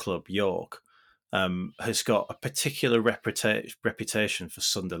golf club, York, has got a particular reputation for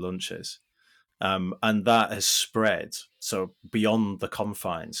Sunday lunches. And that has spread so beyond the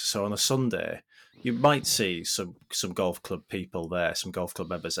confines. So on a Sunday, you might see some golf club people there, some golf club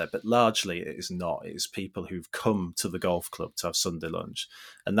members there, but largely it is not. It is people who've come to the golf club to have Sunday lunch,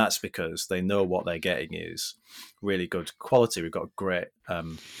 and that's because they know what they're getting is really good quality. We've got a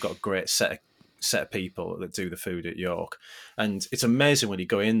great set of people that do the food at York, and it's amazing when you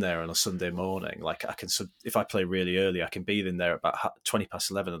go in there on a Sunday morning. Like if I play really early, I can be in there about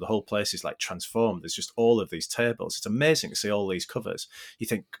 11:20, and the whole place is like transformed. There's just all of these tables. It's amazing to see all these covers. You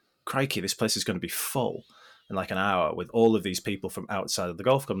think, crikey, this place is going to be full in like an hour with all of these people from outside of the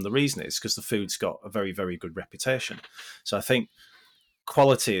golf club. And the reason is because the food's got a very, very good reputation. So I think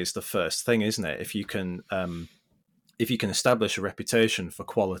quality is the first thing, isn't it? If you can establish a reputation for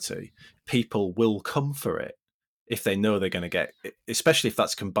quality, people will come for it if they know they're going to get it, especially if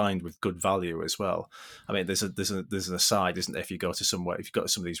that's combined with good value as well. I mean, there's an aside, isn't there? If you've got some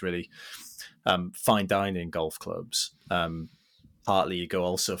of these really fine dining golf clubs, partly you go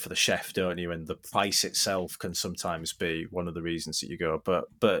also for the chef, don't you? And the price itself can sometimes be one of the reasons that you go. But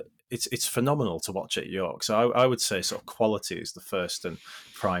it's phenomenal to watch at York. So I would say sort of quality is the first and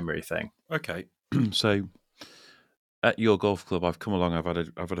primary thing. Okay, so at your golf club, I've come along. I've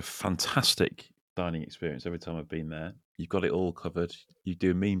had a fantastic dining experience every time I've been there. You've got it all covered. You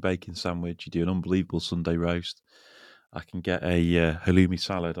do a mean bacon sandwich. You do an unbelievable Sunday roast. I can get a halloumi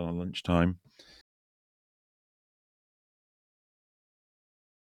salad on lunchtime.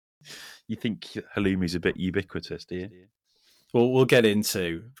 You think halloumi's a bit ubiquitous, do you? Well, we'll get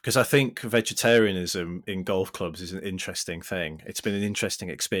into, because I think vegetarianism in golf clubs is an interesting thing. It's been an interesting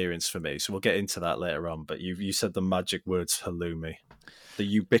experience for me, so we'll get into that later on. But you said the magic words halloumi, the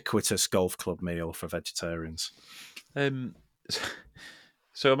ubiquitous golf club meal for vegetarians. So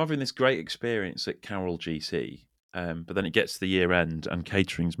I'm having this great experience at Carroll GC, but then it gets to the year end and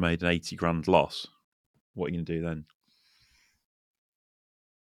catering's made an 80 grand loss. What are you going to do then?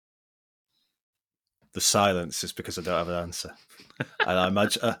 The silence is because I don't have an answer, and I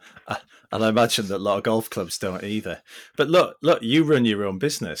imagine that a lot of golf clubs don't either. But look, you run your own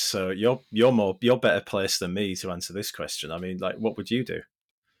business, so you're better placed than me to answer this question. I mean, like, what would you do?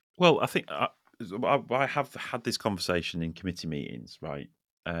 Well, I think I have had this conversation in committee meetings, right?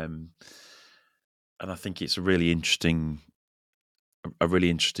 And I think it's a really interesting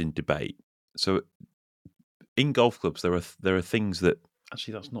debate. So in golf clubs, there are things that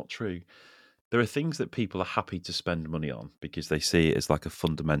actually that's not true. There are things that people are happy to spend money on because they see it as like a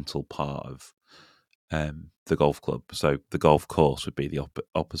fundamental part of the golf club. So the golf course would be the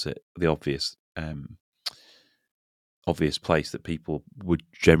opposite, the obvious place that people would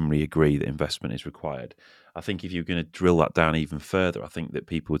generally agree that investment is required. I think if you're going to drill that down even further, I think that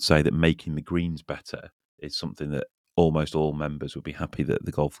people would say that making the greens better is something that almost all members would be happy that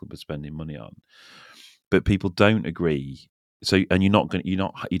the golf club is spending money on. But people don't agree. So, and you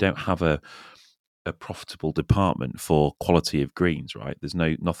don't have a profitable department for quality of greens, right? There's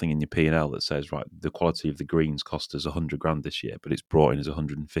nothing in your P&L that says, right, the quality of the greens cost us 100 grand this year, but it's brought in as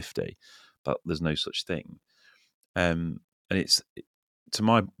 150. But there's no such thing. And it's to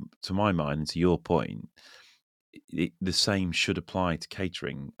my mind and to your point, the same should apply to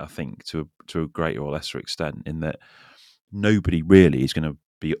catering. I think to a greater or lesser extent, in that nobody really is going to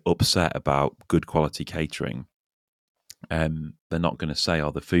be upset about good quality catering. They're not going to say,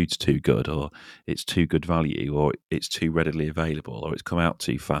 "Oh, the food's too good," or "It's too good value," or "It's too readily available," or "It's come out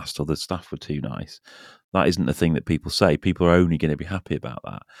too fast," or "The staff were too nice." That isn't the thing that people say. People are only going to be happy about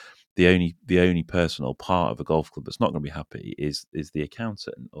that. The only personal part of a golf club that's not going to be happy is the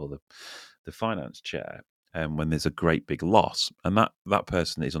accountant or the finance chair. And when there's a great big loss, and that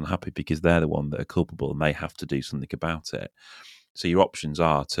person is unhappy because they're the one that are culpable and they have to do something about it. So your options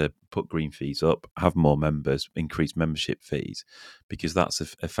are to put green fees up, have more members, increase membership fees, because that's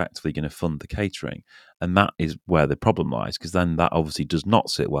effectively going to fund the catering. And that is where the problem lies, because then that obviously does not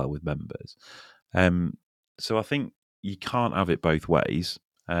sit well with members. So I think you can't have it both ways.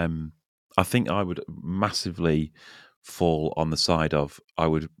 I think I would massively fall on the side of I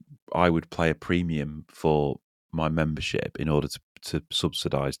would pay a premium for my membership in order to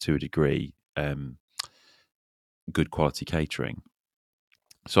subsidise to a degree good quality catering.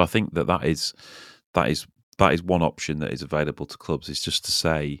 So I think that is one option that is available to clubs, is just to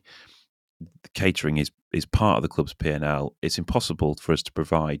say the catering is part of the club's P&L. It's impossible for us to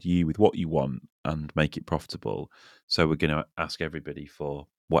provide you with what you want and make it profitable. So we're going to ask everybody for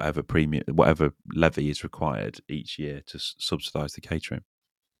whatever levy is required each year to subsidise the catering.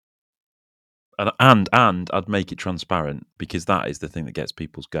 And I'd make it transparent, because that is the thing that gets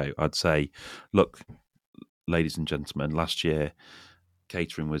people's go. I'd say, look, ladies and gentlemen, last year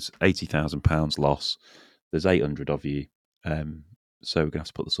catering was £80,000 loss. There's 800 of you, so we're going to have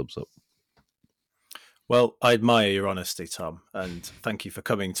to put the subs up. Well, I admire your honesty, Tom, and thank you for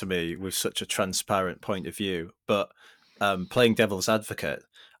coming to me with such a transparent point of view. But playing devil's advocate,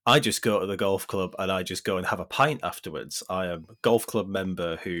 I just go to the golf club and I just go and have a pint afterwards. I am a golf club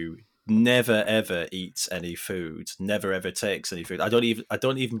member who never ever eats any food, never ever takes any food. I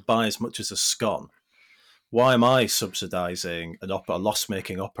don't even buy as much as a scone. Why am I subsidising a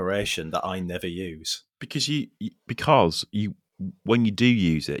loss-making operation that I never use? Because you when you do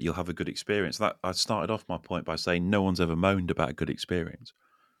use it, you'll have a good experience. That I started off my point by saying no one's ever moaned about a good experience.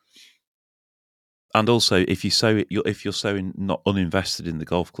 And also, if you're so not uninvested in the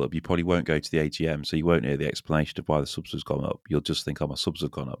golf club, you probably won't go to the AGM, so you won't hear the explanation of why the subs has gone up. You'll just think, "Oh, my subs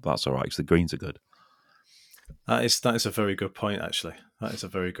have gone up. That's all right, because the greens are good." That is a very good point, actually. That is a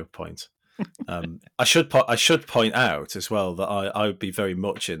very good point. I should point out as well that I would be very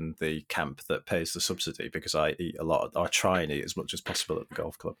much in the camp that pays the subsidy, because I eat a lot. I try and eat as much as possible at the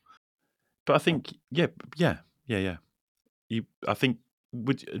golf club. But I think, yeah. I think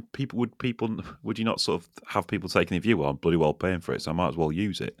would you not sort of have people taking the view, well, I'm bloody well paying for it, so I might as well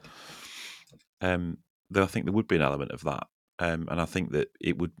use it. Then I think there would be an element of that, and I think that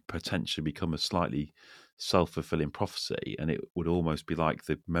it would potentially become a slightly self-fulfilling prophecy, and it would almost be like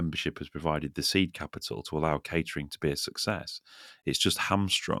the membership has provided the seed capital to allow catering to be a success. It's just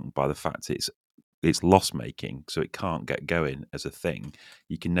hamstrung by the fact it's loss making, so it can't get going as a thing.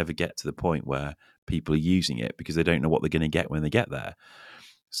 You can never get to the point where people are using it because they don't know what they're going to get when they get there.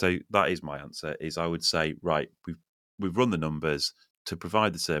 So that is my answer. Is I would say, right, we've run the numbers to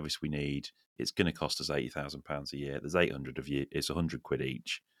provide the service we need. It's going to cost us £80,000 a year. There's 800 of you. It's £100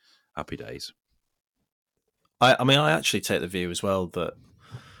 each. Happy days. I mean, I actually take the view as well that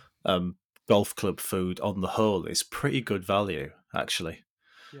golf club food on the whole is pretty good value, actually.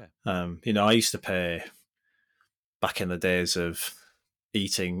 Yeah. I used to pay, back in the days of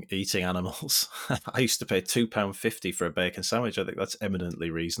eating animals, I used to pay £2.50 for a bacon sandwich. I think that's eminently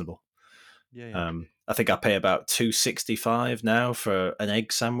reasonable. Yeah. I think I pay about £2.65 now for an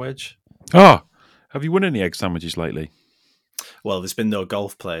egg sandwich. Oh, have you won any egg sandwiches lately? Well, there's been no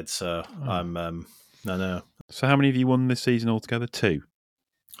golf played, so I'm no. So how many have you won this season altogether? 2.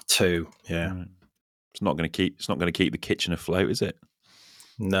 2, yeah. Right. It's not going to keep the kitchen afloat, is it?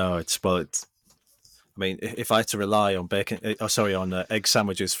 No, it's. I mean, if I had to rely on egg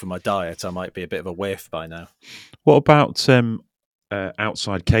sandwiches for my diet, I might be a bit of a waif by now. What about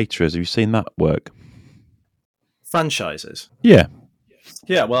outside caterers? Have you seen that work? Franchises? Yeah.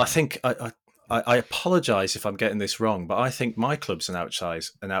 Yeah, well, I think I apologise if I'm getting this wrong, but I think my club's an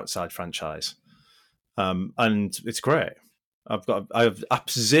outside franchise, and it's great. I have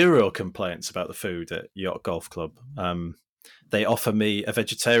zero complaints about the food at Yacht Golf Club. They offer me a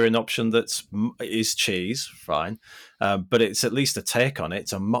vegetarian option is cheese, fine, but it's at least a take on it.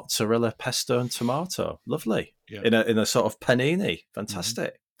 It's a mozzarella, pesto, and tomato. Lovely. Yeah. In a sort of panini.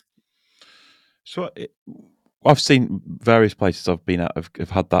 Fantastic. So I've seen various places I've been at have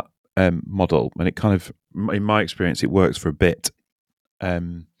had that model, and it kind of, in my experience, it works for a bit.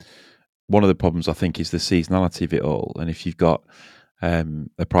 One of the problems, I think, is the seasonality of it all. And if you've got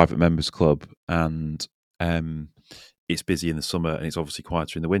a private members club and it's busy in the summer and it's obviously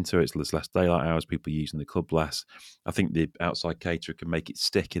quieter in the winter, there's less daylight hours, people using the club less, I think the outside caterer can make it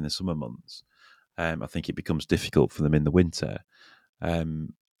stick in the summer months. I think it becomes difficult for them in the winter.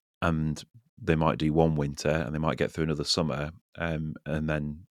 And they might do one winter and they might get through another summer. And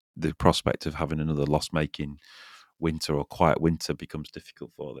then the prospect of having another loss-making winter or quiet winter becomes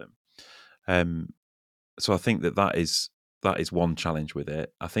difficult for them. So I think that is one challenge with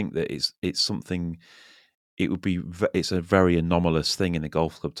it. I think that it's something. It's a very anomalous thing in the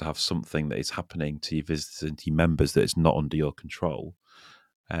golf club to have something that is happening to your visitors and to your members that is not under your control.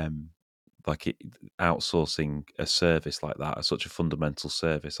 Outsourcing a service like that, such a fundamental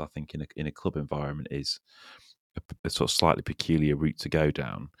service, I think in a club environment is a sort of slightly peculiar route to go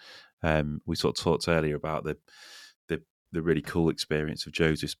down. We sort of talked earlier about the really cool experience of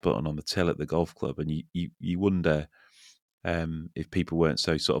Joseph's button on the till at the golf club, and you wonder if people weren't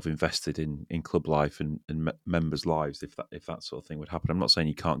so sort of invested in club life and members' lives, if that sort of thing would happen. I'm not saying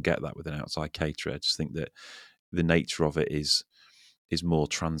you can't get that with an outside caterer. I just think that the nature of it is more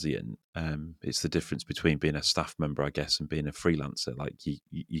transient. It's the difference between being a staff member, I guess, and being a freelancer. Like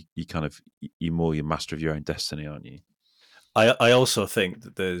you kind of, you're more your master of your own destiny, aren't you? I also think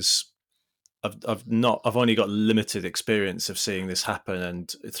that I've only got limited experience of seeing this happen,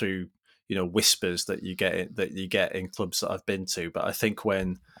 and through whispers that you get in clubs that I've been to. But I think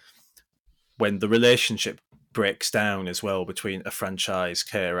when the relationship breaks down as well between a franchise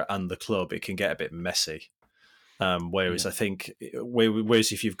caterer and the club, it can get a bit messy. Whereas I think,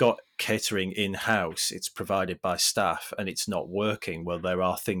 if you've got catering in house, it's provided by staff and it's not working. Well, there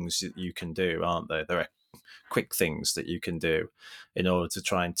are things that you can do, aren't there? There are quick things that you can do in order to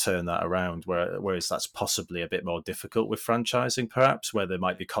try and turn that around. Whereas that's possibly a bit more difficult with franchising, perhaps, where there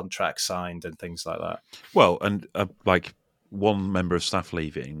might be contracts signed and things like that. Well, and like one member of staff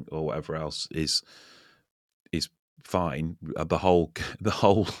leaving or whatever else is fine. The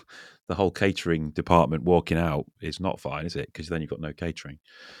whole catering department walking out is not fine, is it? Because then you've got no catering.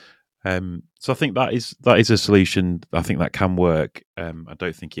 So I think that is a solution. I think that can work. I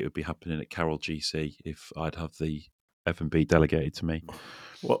don't think it would be happening at Carroll GC if I'd have the F&B delegated to me.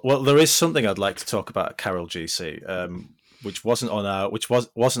 Well, there is something I'd like to talk about at Carroll GC. which wasn't on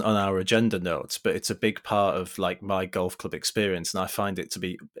our agenda notes, but it's a big part of like my golf club experience, and I find it to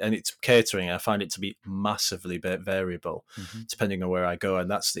be, and it's catering. I find it to be massively variable depending on where I go, and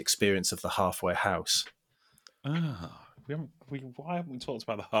that's the experience of the halfway house. Why haven't we talked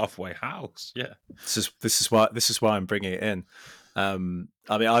about the halfway house? Yeah, This is why I'm bringing it in. I mean,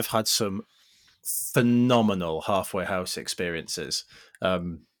 I've had some phenomenal halfway house experiences.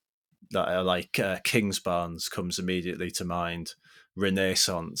 That are like Kingsbarns comes immediately to mind.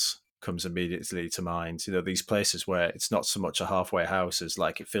 Renaissance comes immediately to mind. You know, these places where it's not so much a halfway house as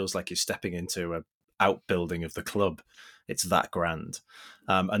like it feels like you're stepping into a outbuilding of the club. It's that grand.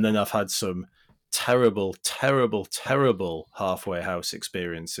 And then I've had some terrible, terrible, terrible halfway house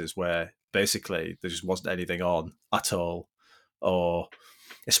experiences where basically there just wasn't anything on at all, or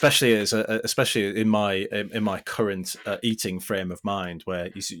especially in my current eating frame of mind, where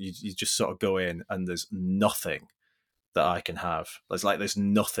you just sort of go in and there's nothing that I can have. There's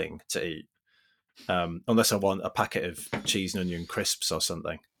nothing to eat, unless I want a packet of cheese and onion crisps or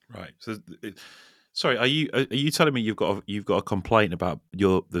something. right. So, sorry, are you telling me you've got a complaint about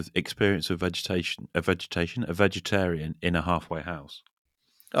the experience of a vegetarian in a halfway house?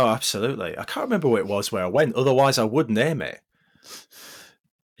 Oh, absolutely. I can't remember where it was where I went. Otherwise, I would name it.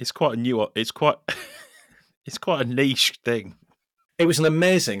 It's quite a new. It's quite. It's quite a niche thing. It was an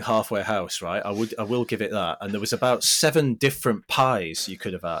amazing halfway house, right? I will give it that. And there was about 7 different pies you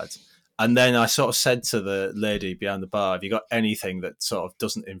could have had. And then I sort of said to the lady behind the bar, "Have you got anything that sort of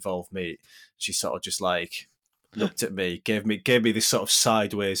doesn't involve meat?" She sort of just like looked at me, gave me this sort of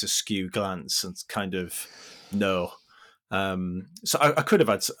sideways askew glance, and kind of no. So I could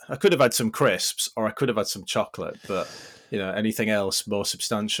have had some crisps, or I could have had some chocolate, but you know, anything else more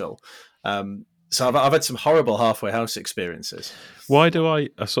substantial. So I've had some horrible halfway house experiences. Why do I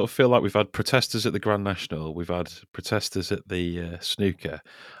sort of feel like we've had protesters at the Grand National, we've had protesters at the snooker.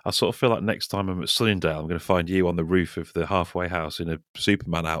 I sort of feel like next time I'm at Sunningdale, I'm going to find you on the roof of the halfway house in a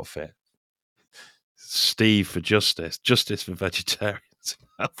Superman outfit. Steve for justice for vegetarians in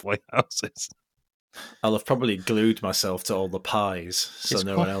halfway houses. I'll have probably glued myself to all the pies so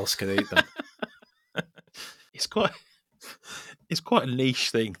no one else can eat them. It's quite a niche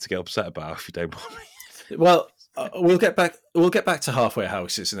thing to get upset about, if you don't mind me. Well, we'll get back to halfway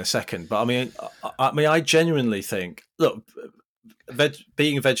houses in a second, but I genuinely think, look,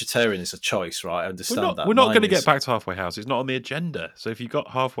 being a vegetarian is a choice, right? I understand that. We're not going to get back to halfway houses. It's not on the agenda. So if you've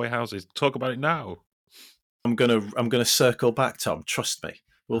got halfway houses, talk about it now. I'm gonna circle back, Tom. Trust me,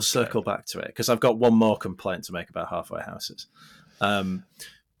 we'll circle back to it, because I've got one more complaint to make about halfway houses.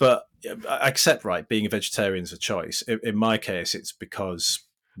 But I accept, right, being a vegetarian is a choice. In my case, it's because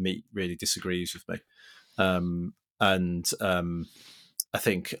meat really disagrees with me, and I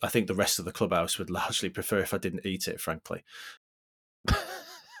think the rest of the clubhouse would largely prefer if I didn't eat it, frankly.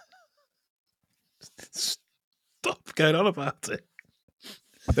 Stop going on about it.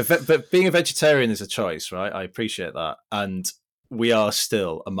 But being a vegetarian is a choice, right? I appreciate that, and we are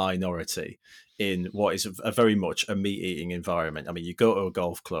still a minority in what is a very much a meat-eating environment. I mean, you go to a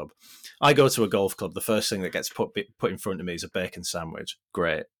golf club. I go to a golf club. The first thing that gets put in front of me is a bacon sandwich.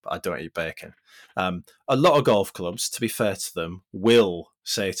 Great, but I don't eat bacon. A lot of golf clubs, to be fair to them, will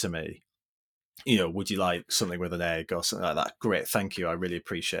say to me, you know, would you like something with an egg or something like that? Great, thank you. I really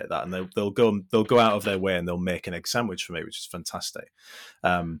appreciate that. And they'll go out of their way and they'll make an egg sandwich for me, which is fantastic.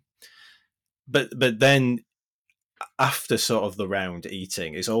 But then after sort of the round,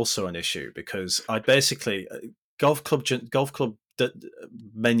 eating is also an issue, because I basically golf club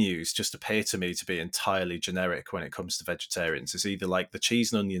menus just appear to me to be entirely generic when it comes to vegetarians. It's either like the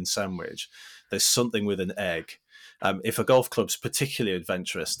cheese and onion sandwich, there's something with an egg. If a golf club's particularly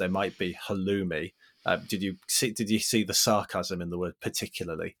adventurous, there might be halloumi. Did you see the sarcasm in the word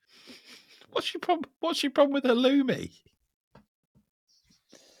particularly? What's your problem with halloumi?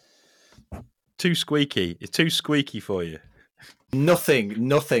 Too squeaky. It's too squeaky for you. Nothing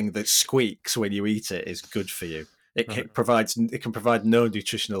that squeaks when you eat it is good for you. It can provide no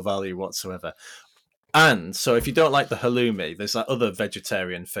nutritional value whatsoever. And so if you don't like the halloumi, there's that other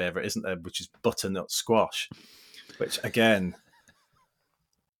vegetarian favourite, isn't there, which is butternut squash, which again,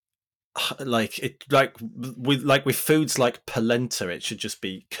 with foods like polenta, it should just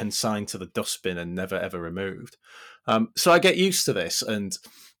be consigned to the dustbin and never ever removed. So I get used to this, and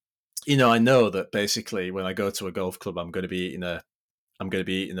you know, I know that basically when I go to a golf club, I'm going to be eating a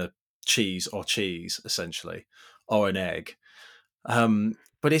cheese essentially, or an egg.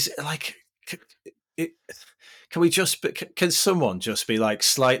 But is it like, can someone just be like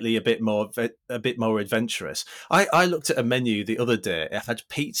slightly a bit more adventurous? I looked at a menu the other day. It had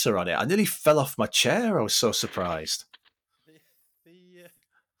pizza on it. I nearly fell off my chair. I was so surprised.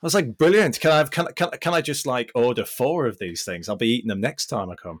 was like, brilliant. Can I just like order 4 of these things? I'll be eating them next time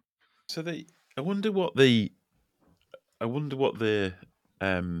I come. So I wonder what the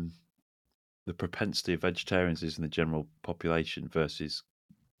um the propensity of vegetarians is in the general population versus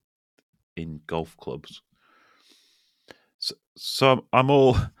in golf clubs. So I'm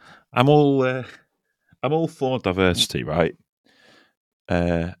all I'm all for diversity, right?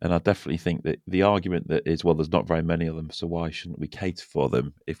 And I definitely think that the argument that is, well, there's not very many of them, so why shouldn't we cater for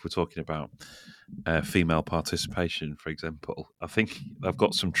them? If we're talking about female participation, for example, I think I've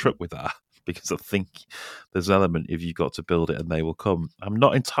got some truck with that because I think there's an element if you've got to build it and they will come. I'm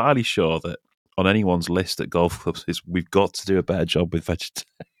not entirely sure that on anyone's list at golf clubs is we've got to do a better job with vegetarians.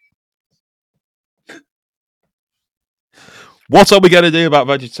 What are we going to do about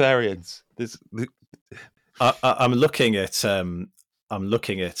vegetarians? I'm looking at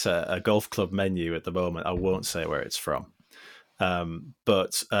a golf club menu at the moment. I won't say where it's from,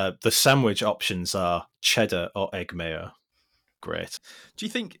 but the sandwich options are cheddar or egg mayo. Great. Do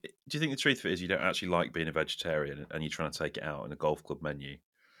you think the truth of it is you don't actually like being a vegetarian and you're trying to take it out in a golf club menu?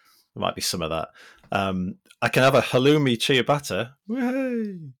 There might be some of that. I can have a halloumi ciabatta.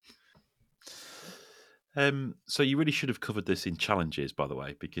 Whey! So you really should have covered this in challenges, by the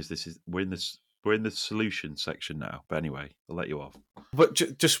way, because we're in the solution section now. But anyway, I'll let you off. But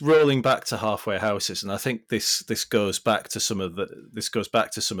just rolling back to halfway houses, and I think this goes back to some of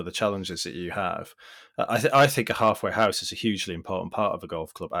the challenges that you have. I think a halfway house is a hugely important part of a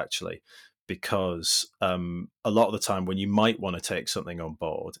golf club, actually, because a lot of the time when you might want to take something on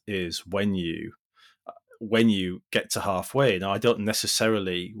board is when you get to halfway. Now, I don't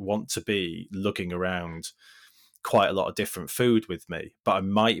necessarily want to be looking around quite a lot of different food with me, but I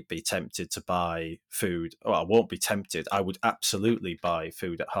might be tempted to buy food. Well, I won't be tempted. I would absolutely buy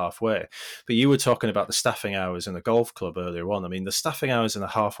food at halfway. But you were talking about the staffing hours in a golf club earlier on. I mean, the staffing hours in a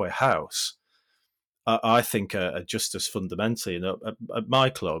halfway house, I think, are just as fundamentally. You know, at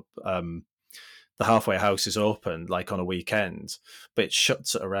my club, the halfway house is open like on a weekend, but it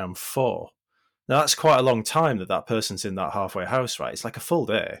shuts at around 4. Now that's quite a long time that person's in that halfway house, right? It's like a full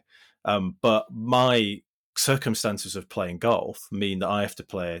day. But my circumstances of playing golf mean that I have to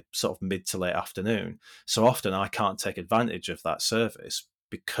play sort of mid to late afternoon. So often I can't take advantage of that service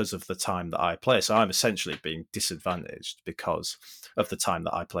because of the time that I play. So I'm essentially being disadvantaged because of the time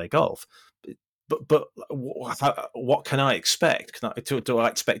that I play golf. But what can I expect? Do I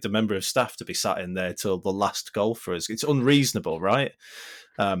expect a member of staff to be sat in there till the last golfers? It's unreasonable, right?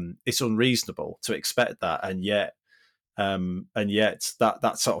 It's unreasonable to expect that, and yet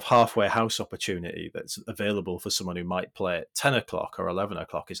that sort of halfway house opportunity that's available for someone who might play at 10 o'clock or 11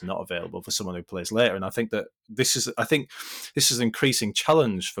 o'clock is not available for someone who plays later. And I think this is an increasing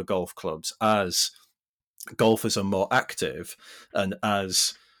challenge for golf clubs as golfers are more active and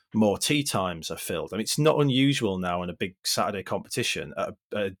as more tee times are filled. I mean, it's not unusual now in a big Saturday competition at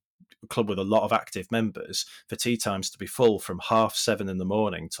a club with a lot of active members for tee times to be full from 7:30 in the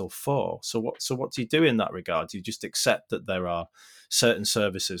morning till 4. So what do you do in that regard? Do you just accept that there are certain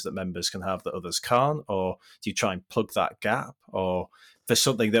services that members can have that others can't, or do you try and plug that gap, or there's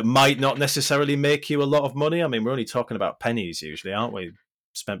something that might not necessarily make you a lot of money? I mean, we're only talking about pennies usually, aren't we?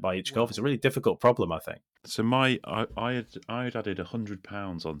 Spent by each golf. It's a really difficult problem, I think. So I had added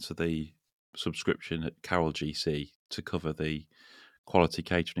 £100 onto the subscription at Carroll GC to cover the quality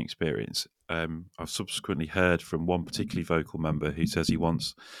catering experience. I've subsequently heard from one particularly vocal member who says he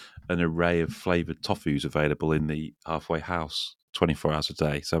wants an array of flavoured toffus available in the halfway house 24 hours a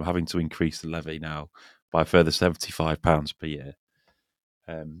day. So I'm having to increase the levy now by a further £75 per year.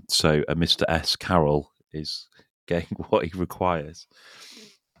 So a Mr. S. Carroll is getting what he requires.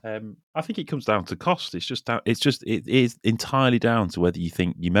 I think it comes down to cost. It is entirely down to whether you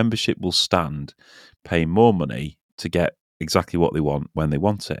think your membership will stand paying more money to get exactly what they want when they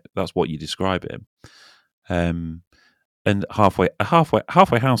want it. That's what you describe it. And halfway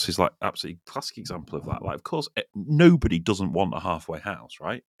house is like absolutely classic example of that. Like, of course, nobody doesn't want a halfway house,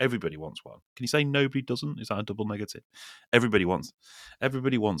 right? Everybody wants one. Can you say nobody doesn't? Is that a double negative? Everybody wants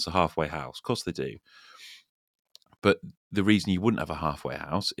a halfway house. Of course they do. But the reason you wouldn't have a halfway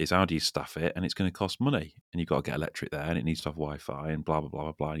house is how do you staff it, and it's going to cost money, and you've got to get electric there, and it needs to have Wi-Fi, and blah blah blah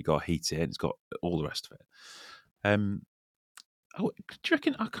blah blah. You've got to heat it, and it's got all the rest of it. Do you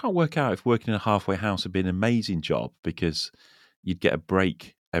reckon I can't work out if working in a halfway house would be an amazing job because you'd get a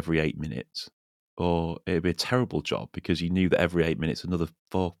break every 8 minutes, or it'd be a terrible job because you knew that every 8 minutes another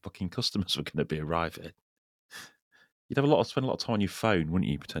 4 fucking customers were going to be arriving. You'd have spend a lot of time on your phone, wouldn't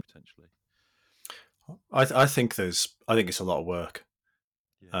you, potentially? I think it's a lot of work,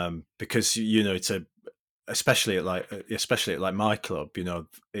 because especially at my club,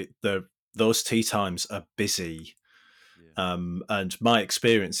 those tea times are busy. Yeah. And my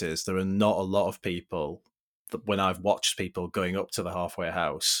experience is there are not a lot of people that, when I've watched people going up to the halfway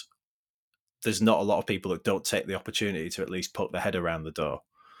house, there's not a lot of people that don't take the opportunity to at least poke their head around the door.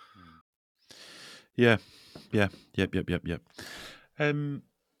 Yeah, yeah, yep.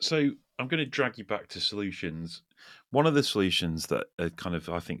 So I'm going to drag you back to solutions. One of the solutions that kind of,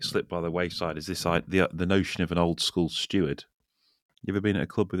 I think, slipped by the wayside is the notion of an old school steward. You ever been at a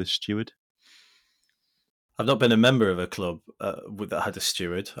club with a steward? I've not been a member of a club that had a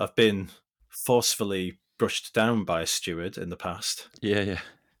steward. I've been forcefully brushed down by a steward in the past. Yeah.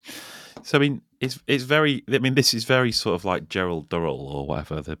 So I mean, it's very. I mean, this is very sort of like Gerald Durrell or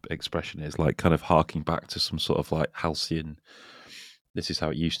whatever the expression is, like kind of harking back to some sort of like halcyon. This is how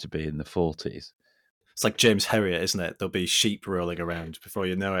it used to be in the 40s. It's like James Herriot, isn't it? There'll be sheep rolling around before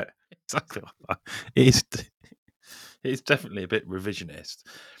you know it. Exactly. It's definitely a bit revisionist.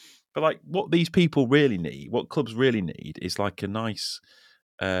 But like, what these people really need, what clubs really need, is like a nice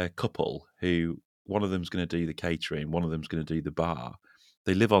couple who one of them's going to do the catering, one of them's going to do the bar.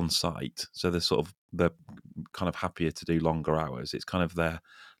 They live on site, so they're kind of happier to do longer hours. It's kind of their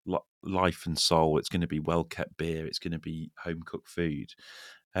life and soul. It's going to be well kept beer. It's going to be home cooked food,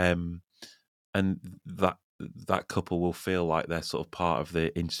 and that couple will feel like they're sort of part of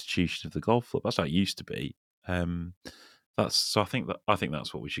the institution of the golf club. That's how it used to be. I think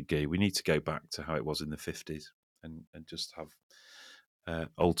that's what we should do. We need to go back to how it was in the 50s and just have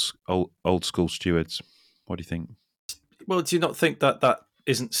old school stewards. What do you think? Well, do you not think that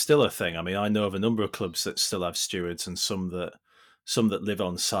isn't still a thing? I mean, I know of a number of clubs that still have stewards and some that live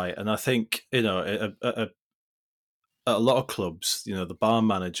on site, and I think at a lot of clubs, the bar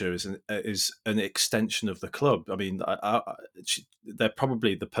manager is an extension of the club. I mean, they're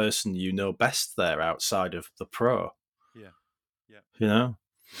probably the person you know best there outside of the pro. Yeah, yeah, You know,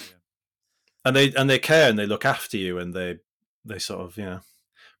 yeah. and they care and they look after you and they sort of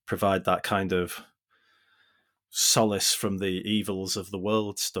provide that kind of solace from the evils of the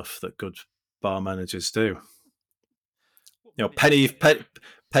world stuff that good bar managers do. Penny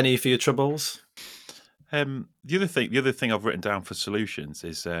for your troubles. The other thing I've written down for solutions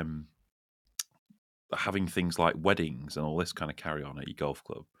is having things like weddings and all this kind of carry on at your golf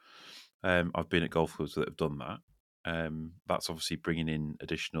club. I've been at golf clubs that have done that. That's obviously bringing in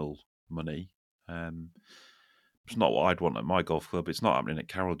additional money. It's not what I'd want at my golf club. It's not happening at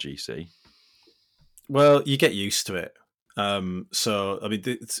Carroll GC. Well, you get used to it. So I mean,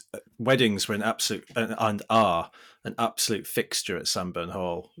 weddings were an absolute and are an absolute fixture at Sanburn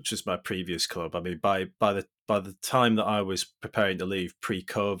Hall, which is my previous club. I mean, by the time that I was preparing to leave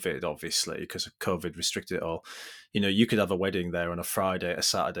pre-COVID, obviously because COVID restricted it all, you could have a wedding there on a Friday, a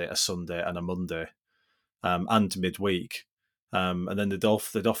Saturday, a Sunday, and a Monday, and midweek. And then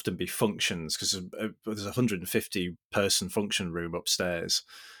there'd often be functions because there's a 150 person function room upstairs.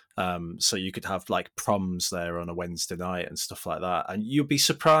 So you could have like proms there on a Wednesday night and stuff like that, and you'd be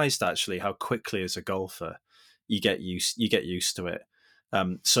surprised actually how quickly as a golfer you get used to it.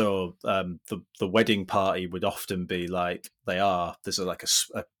 The wedding party would often be like there's a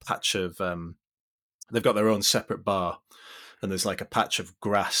patch of they've got their own separate bar, and there's like a patch of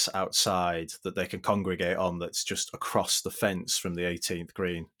grass outside that they can congregate on that's just across the fence from the 18th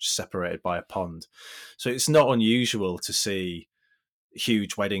green, separated by a pond. So it's not unusual to see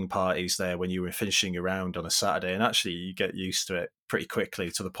huge wedding parties there when you were finishing your round on a Saturday, and actually you get used to it pretty quickly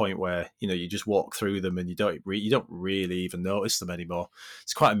to the point where you just walk through them and you don't really even notice them anymore.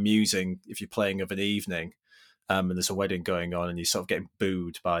 It's quite amusing if you're playing of an evening, and there's a wedding going on and you're sort of getting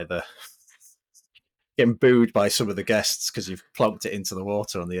booed by some of the guests because you've plonked it into the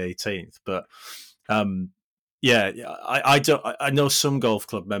water on the 18th. But I know some golf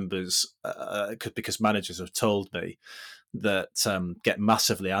club members because managers have told me that get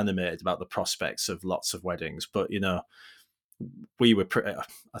massively animated about the prospects of lots of weddings. But I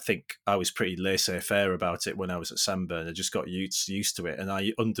think I was pretty laissez-faire about it when I was at Sanburn. I just got used to it, and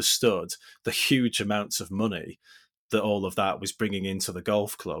I understood the huge amounts of money that all of that was bringing into the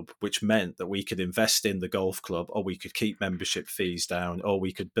golf club, which meant that we could invest in the golf club, or we could keep membership fees down, or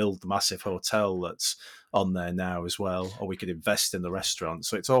we could build the massive hotel that's on there now as well, or we could invest in the restaurant.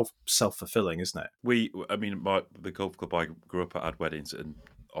 So it's all self-fulfilling, isn't it? The golf club I grew up at had weddings, and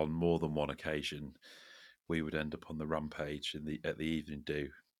on more than one occasion, we would end up on the rampage at the evening do,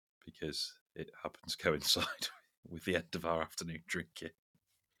 because it happens to coincide with the end of our afternoon drinking.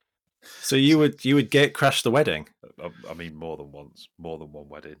 So you would gate crash the wedding? I mean, more than once, more than one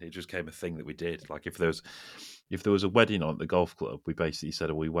wedding. It just became a thing that we did. Like if there was a wedding on at the golf club, we basically said,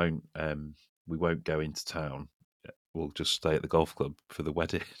 we won't we won't go into town. We'll just stay at the golf club for the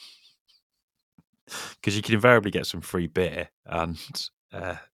wedding. Because you can invariably get some free beer, and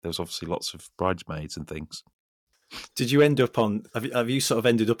there was obviously lots of bridesmaids and things. Did you end up on? Have you sort of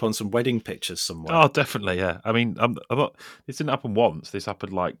ended up on some wedding pictures somewhere? Oh, definitely, yeah. I mean, I'm not. This didn't happen once. This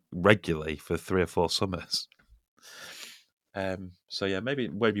happened like regularly for 3 or 4 summers. So yeah, maybe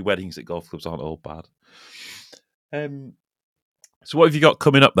weddings at golf clubs aren't all bad. So what have you got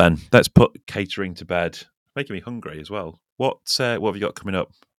coming up then? Let's put catering to bed. Making me hungry as well. What have you got coming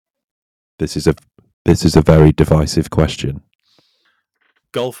up? This is a very divisive question.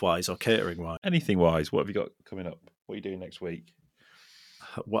 Golf wise or catering wise? Anything wise, what have you got coming up? What are you doing next week?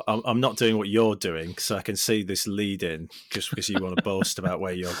 Well, I'm not doing what you're doing, so I can see this lead in just because you want to boast about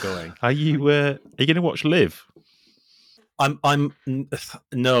where you're going. Are you going to watch Live? I'm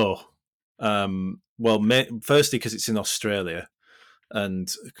no. Well, firstly because it's in Australia,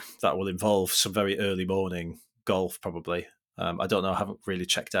 and that will involve some very early morning golf probably. I don't know. I haven't really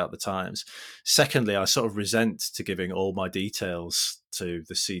checked out the times. Secondly, I sort of resent to giving all my details to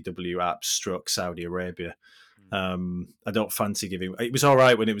the CW app struck Saudi Arabia. I don't fancy giving. It was all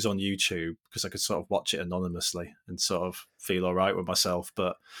right when it was on YouTube because I could sort of watch it anonymously and sort of feel all right with myself.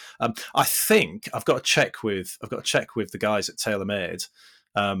 But I think I've got to check with the guys at TaylorMade.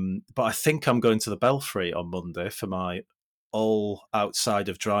 But I think I'm going to the Belfry on Monday for my all outside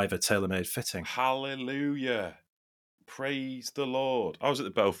of driver TaylorMade fitting. Hallelujah. Praise the Lord. I was at the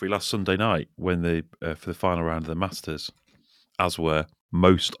Belfry last Sunday night when for the final round of the Masters, as were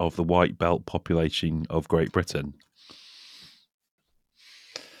most of the white belt population of Great Britain.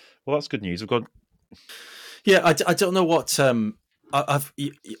 Well, that's good news. I've got. Yeah, I don't know what I've,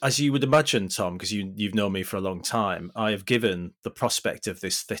 as you would imagine, Tom, because you've known me for a long time. I have given the prospect of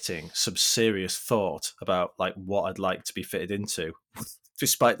this fitting some serious thought about like what I'd like to be fitted into,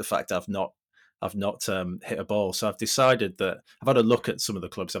 despite the fact I've not hit a ball. So I've decided that I've had a look at some of the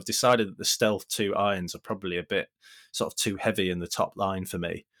clubs. I've decided that the Stealth 2 irons are probably a bit sort of too heavy in the top line for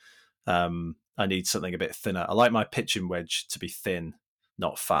me. I need something a bit thinner. I like my pitching wedge to be thin,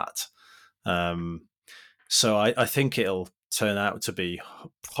 not fat. So I think it'll turn out to be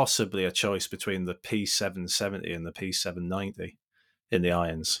possibly a choice between the P770 and the P790 in the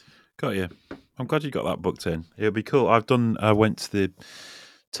irons. Got you. I'm glad you got that booked in. It'll be cool. I went to the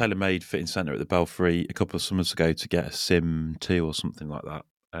TaylorMade Fitting Centre at the Belfry a couple of summers ago to get a Sim 2 or something like that.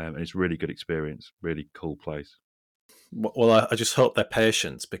 And it's a really good experience. Really cool place. Well, I just hope they're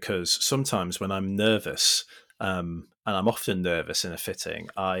patient because sometimes when I'm nervous, and I'm often nervous in a fitting,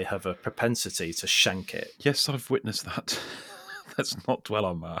 I have a propensity to shank it. Yes, I've witnessed that. Let's not dwell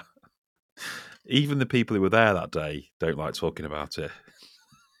on that. Even the people who were there that day don't like talking about it.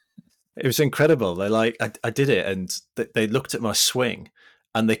 It was incredible. They I did it, and they looked at my swing,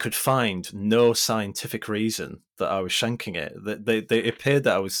 and they could find no scientific reason that I was shanking it. They appeared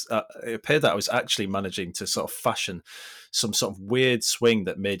that I was actually managing to sort of fashion some sort of weird swing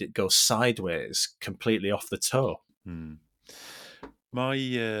that made it go sideways, completely off the toe. My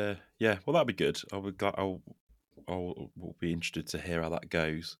yeah, well that'd be good. I'll be interested to hear how that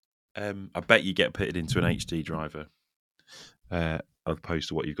goes. I bet you get pitted into an HD driver, as opposed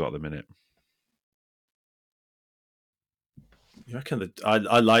to what you've got at the minute. You reckon I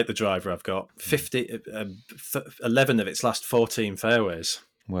like the driver I've got. 11 of its last 14 fairways.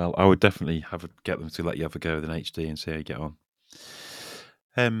 Well, I would definitely get them to let you have a go with an HD and see how you get on.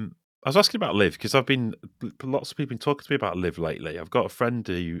 I was asking about Live because lots of people been talking to me about Live lately. I've got a friend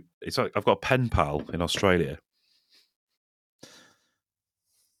I've got a pen pal in Australia.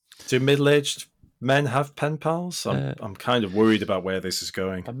 Do middle-aged men have pen pals? I'm kind of worried about where this is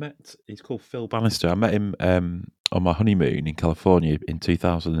going. He's called Phil Bannister. I met him on my honeymoon in California in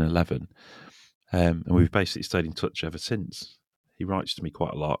 2011, and we've basically stayed in touch ever since. He writes to me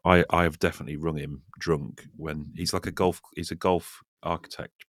quite a lot. I have definitely rung him drunk when he's a golf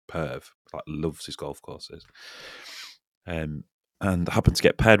architect perv, like loves his golf courses. And I happened to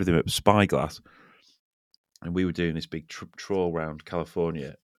get paired with him at Spyglass, and we were doing this big trawl around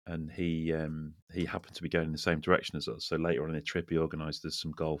California, and he happened to be going in the same direction as us. So later on in the trip, he organised us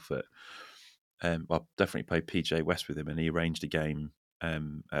some golf at. Well, definitely played PJ West with him, and he arranged a game at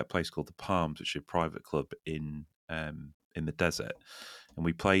a place called the Palms, which is a private club in the desert. And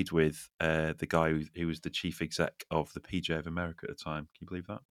we played with the guy who was the chief exec of the PGA of America at the time. Can you believe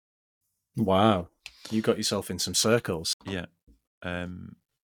that? Wow, you got yourself in some circles. Yeah.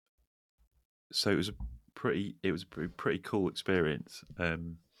 So it was a pretty cool experience. I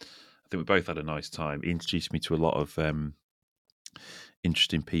think we both had a nice time. He introduced me to a lot of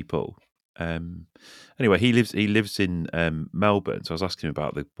interesting people. Anyway, he lives in Melbourne. So I was asking him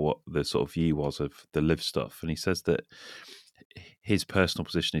about what the sort of view was of the live stuff, and he says that his personal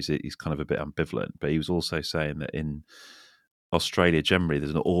position is he's kind of a bit ambivalent, but he was also saying that in Australia generally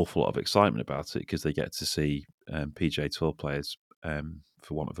there's an awful lot of excitement about it because they get to see PGA Tour players,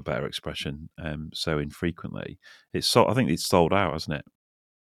 for want of a better expression, so infrequently. I think it's sold out, hasn't it?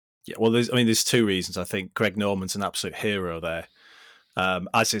 Yeah, well, there's two reasons. I think Greg Norman's an absolute hero there,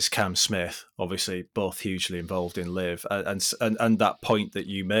 as is Cam Smith, obviously both hugely involved in live, and that point that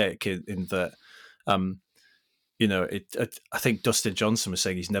you make in that, I think Dustin Johnson was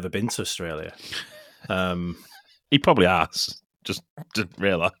saying he's never been to Australia. He probably has, just didn't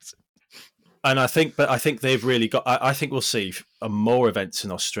realise. And I think they've really got. I think we'll see more events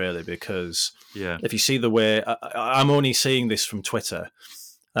in Australia because if you see the way I'm only seeing this from Twitter,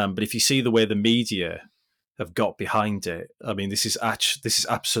 but if you see the way the media have got behind it, I mean, this is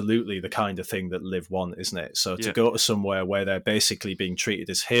absolutely the kind of thing that Live want, isn't it? So to go to somewhere where they're basically being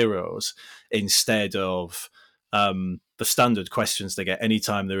treated as heroes instead of the standard questions they get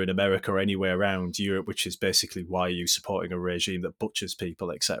anytime they're in America or anywhere around Europe, which is basically, why are you supporting a regime that butchers people,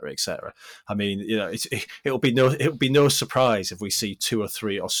 etc., etc. I mean, it'll be no surprise if we see 2 or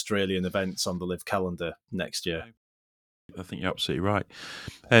 3 Australian events on the Live calendar next year. I think you're absolutely right.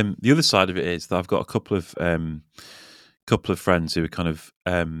 The other side of it is that I've got a couple of friends who are kind of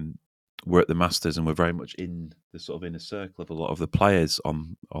were at the Masters and were very much in the sort of inner circle of a lot of the players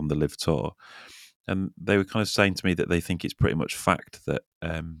on the Live Tour. And they were kind of saying to me that they think it's pretty much fact that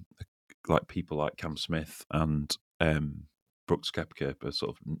like people like Cam Smith and Brooks Koepka are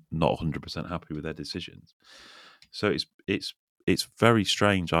sort of not 100% happy with their decisions. So it's very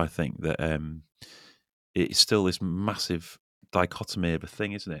strange, I think, that it's still this massive dichotomy of a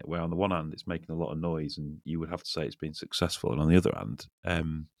thing, isn't it? Where on the one hand it's making a lot of noise and you would have to say it's been successful, and on the other hand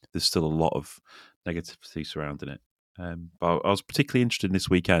there's still a lot of negativity surrounding it. But I was particularly interested in this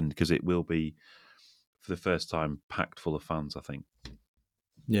weekend because it will be, for the first time, packed full of fans, I think.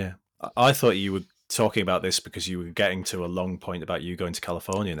 Yeah. I thought you were talking about this because you were getting to a long point about you going to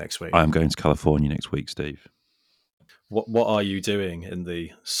California next week. I am going to California next week, Steve. What are you doing in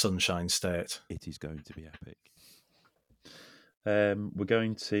the Sunshine State? It is going to be epic. We're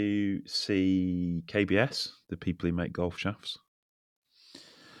going to see KBS, the people who make golf shafts.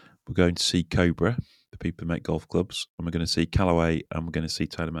 We're going to see Cobra, the people who make golf clubs. And we're going to see Callaway, and we're going to see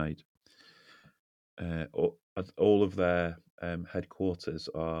TaylorMade. All of their headquarters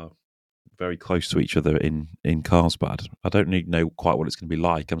are very close to each other in Carlsbad. I don't really know quite what it's going to be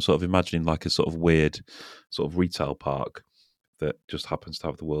like. I'm sort of imagining like a sort of weird sort of retail park that just happens to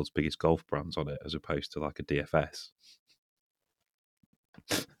have the world's biggest golf brands on it, as opposed to like a DFS.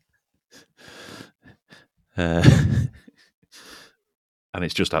 And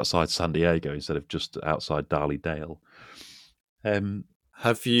it's just outside San Diego instead of just outside Darley Dale.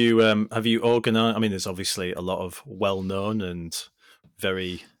 Have you organised? I mean, there's obviously a lot of well-known and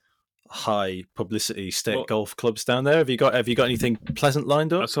very high publicity state golf clubs down there. Have you got anything pleasant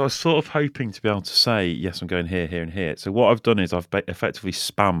lined up? So I was sort of hoping to be able to say, yes, I'm going here, here, and here. So what I've done is I've effectively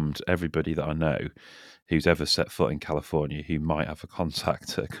spammed everybody that I know who's ever set foot in California who might have a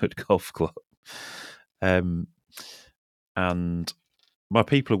contact at a good golf club. And my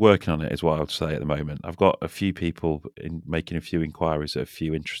people are working on it, is what I would say at the moment. I've got a few people making a few inquiries at a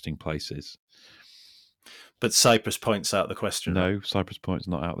few interesting places. But Cypress Point's out of the question. No, Cypress Point's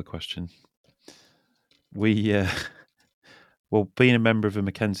not out of the question. We, well, being a member of a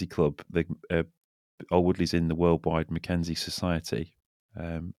Mackenzie club, Old Woodley's in the Worldwide Mackenzie Society,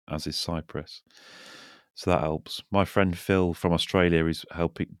 as is Cypress. So that helps. My friend Phil from Australia is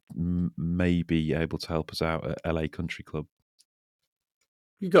helping, may be able to help us out at LA Country Club.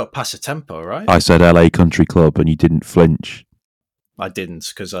 You got to pass a tempo, right? I said LA Country Club and you didn't flinch. I didn't,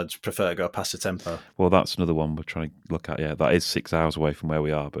 because I'd prefer to go past the tempo. Well, that's another one we're trying to look at. Yeah, that is 6 hours away from where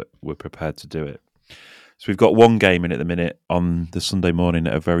we are, but we're prepared to do it. So we've got one game in at the minute on the Sunday morning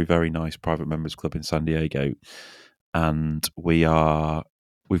at a very, very nice private members club in San Diego. And we've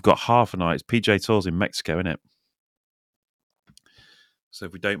got half a night. It's PGA Tours in Mexico, isn't it? So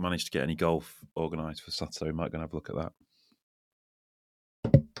if we don't manage to get any golf organised for Saturday, we might go and have a look at that.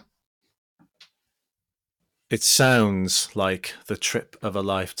 It sounds like the trip of a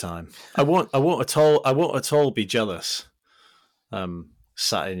lifetime. I won't at all be jealous.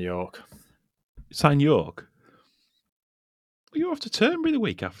 Sat in York. Sat in York? Well, you're off to Turnberry the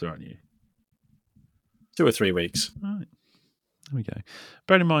week after, aren't you? 2 or 3 weeks. Right. There we go.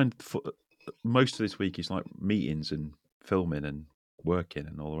 Bear in mind, most of this week is like meetings and filming and working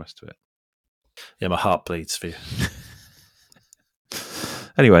and all the rest of it. Yeah, my heart bleeds for you.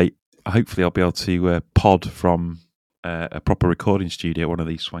 Anyway, hopefully I'll be able to pod from a proper recording studio at one of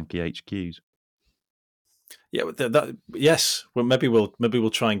these swanky HQs. Yeah, yes. Well, maybe we'll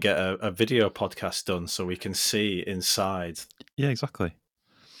try and get a video podcast done so we can see inside. Yeah, exactly.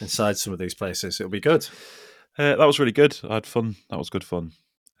 Inside some of these places, it'll be good. That was really good. I had fun. That was good fun.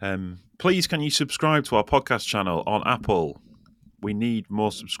 Please, can you subscribe to our podcast channel on Apple? We need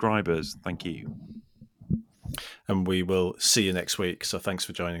more subscribers. Thank you. And we will see you next week. So thanks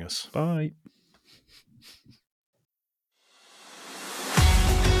for joining us. Bye.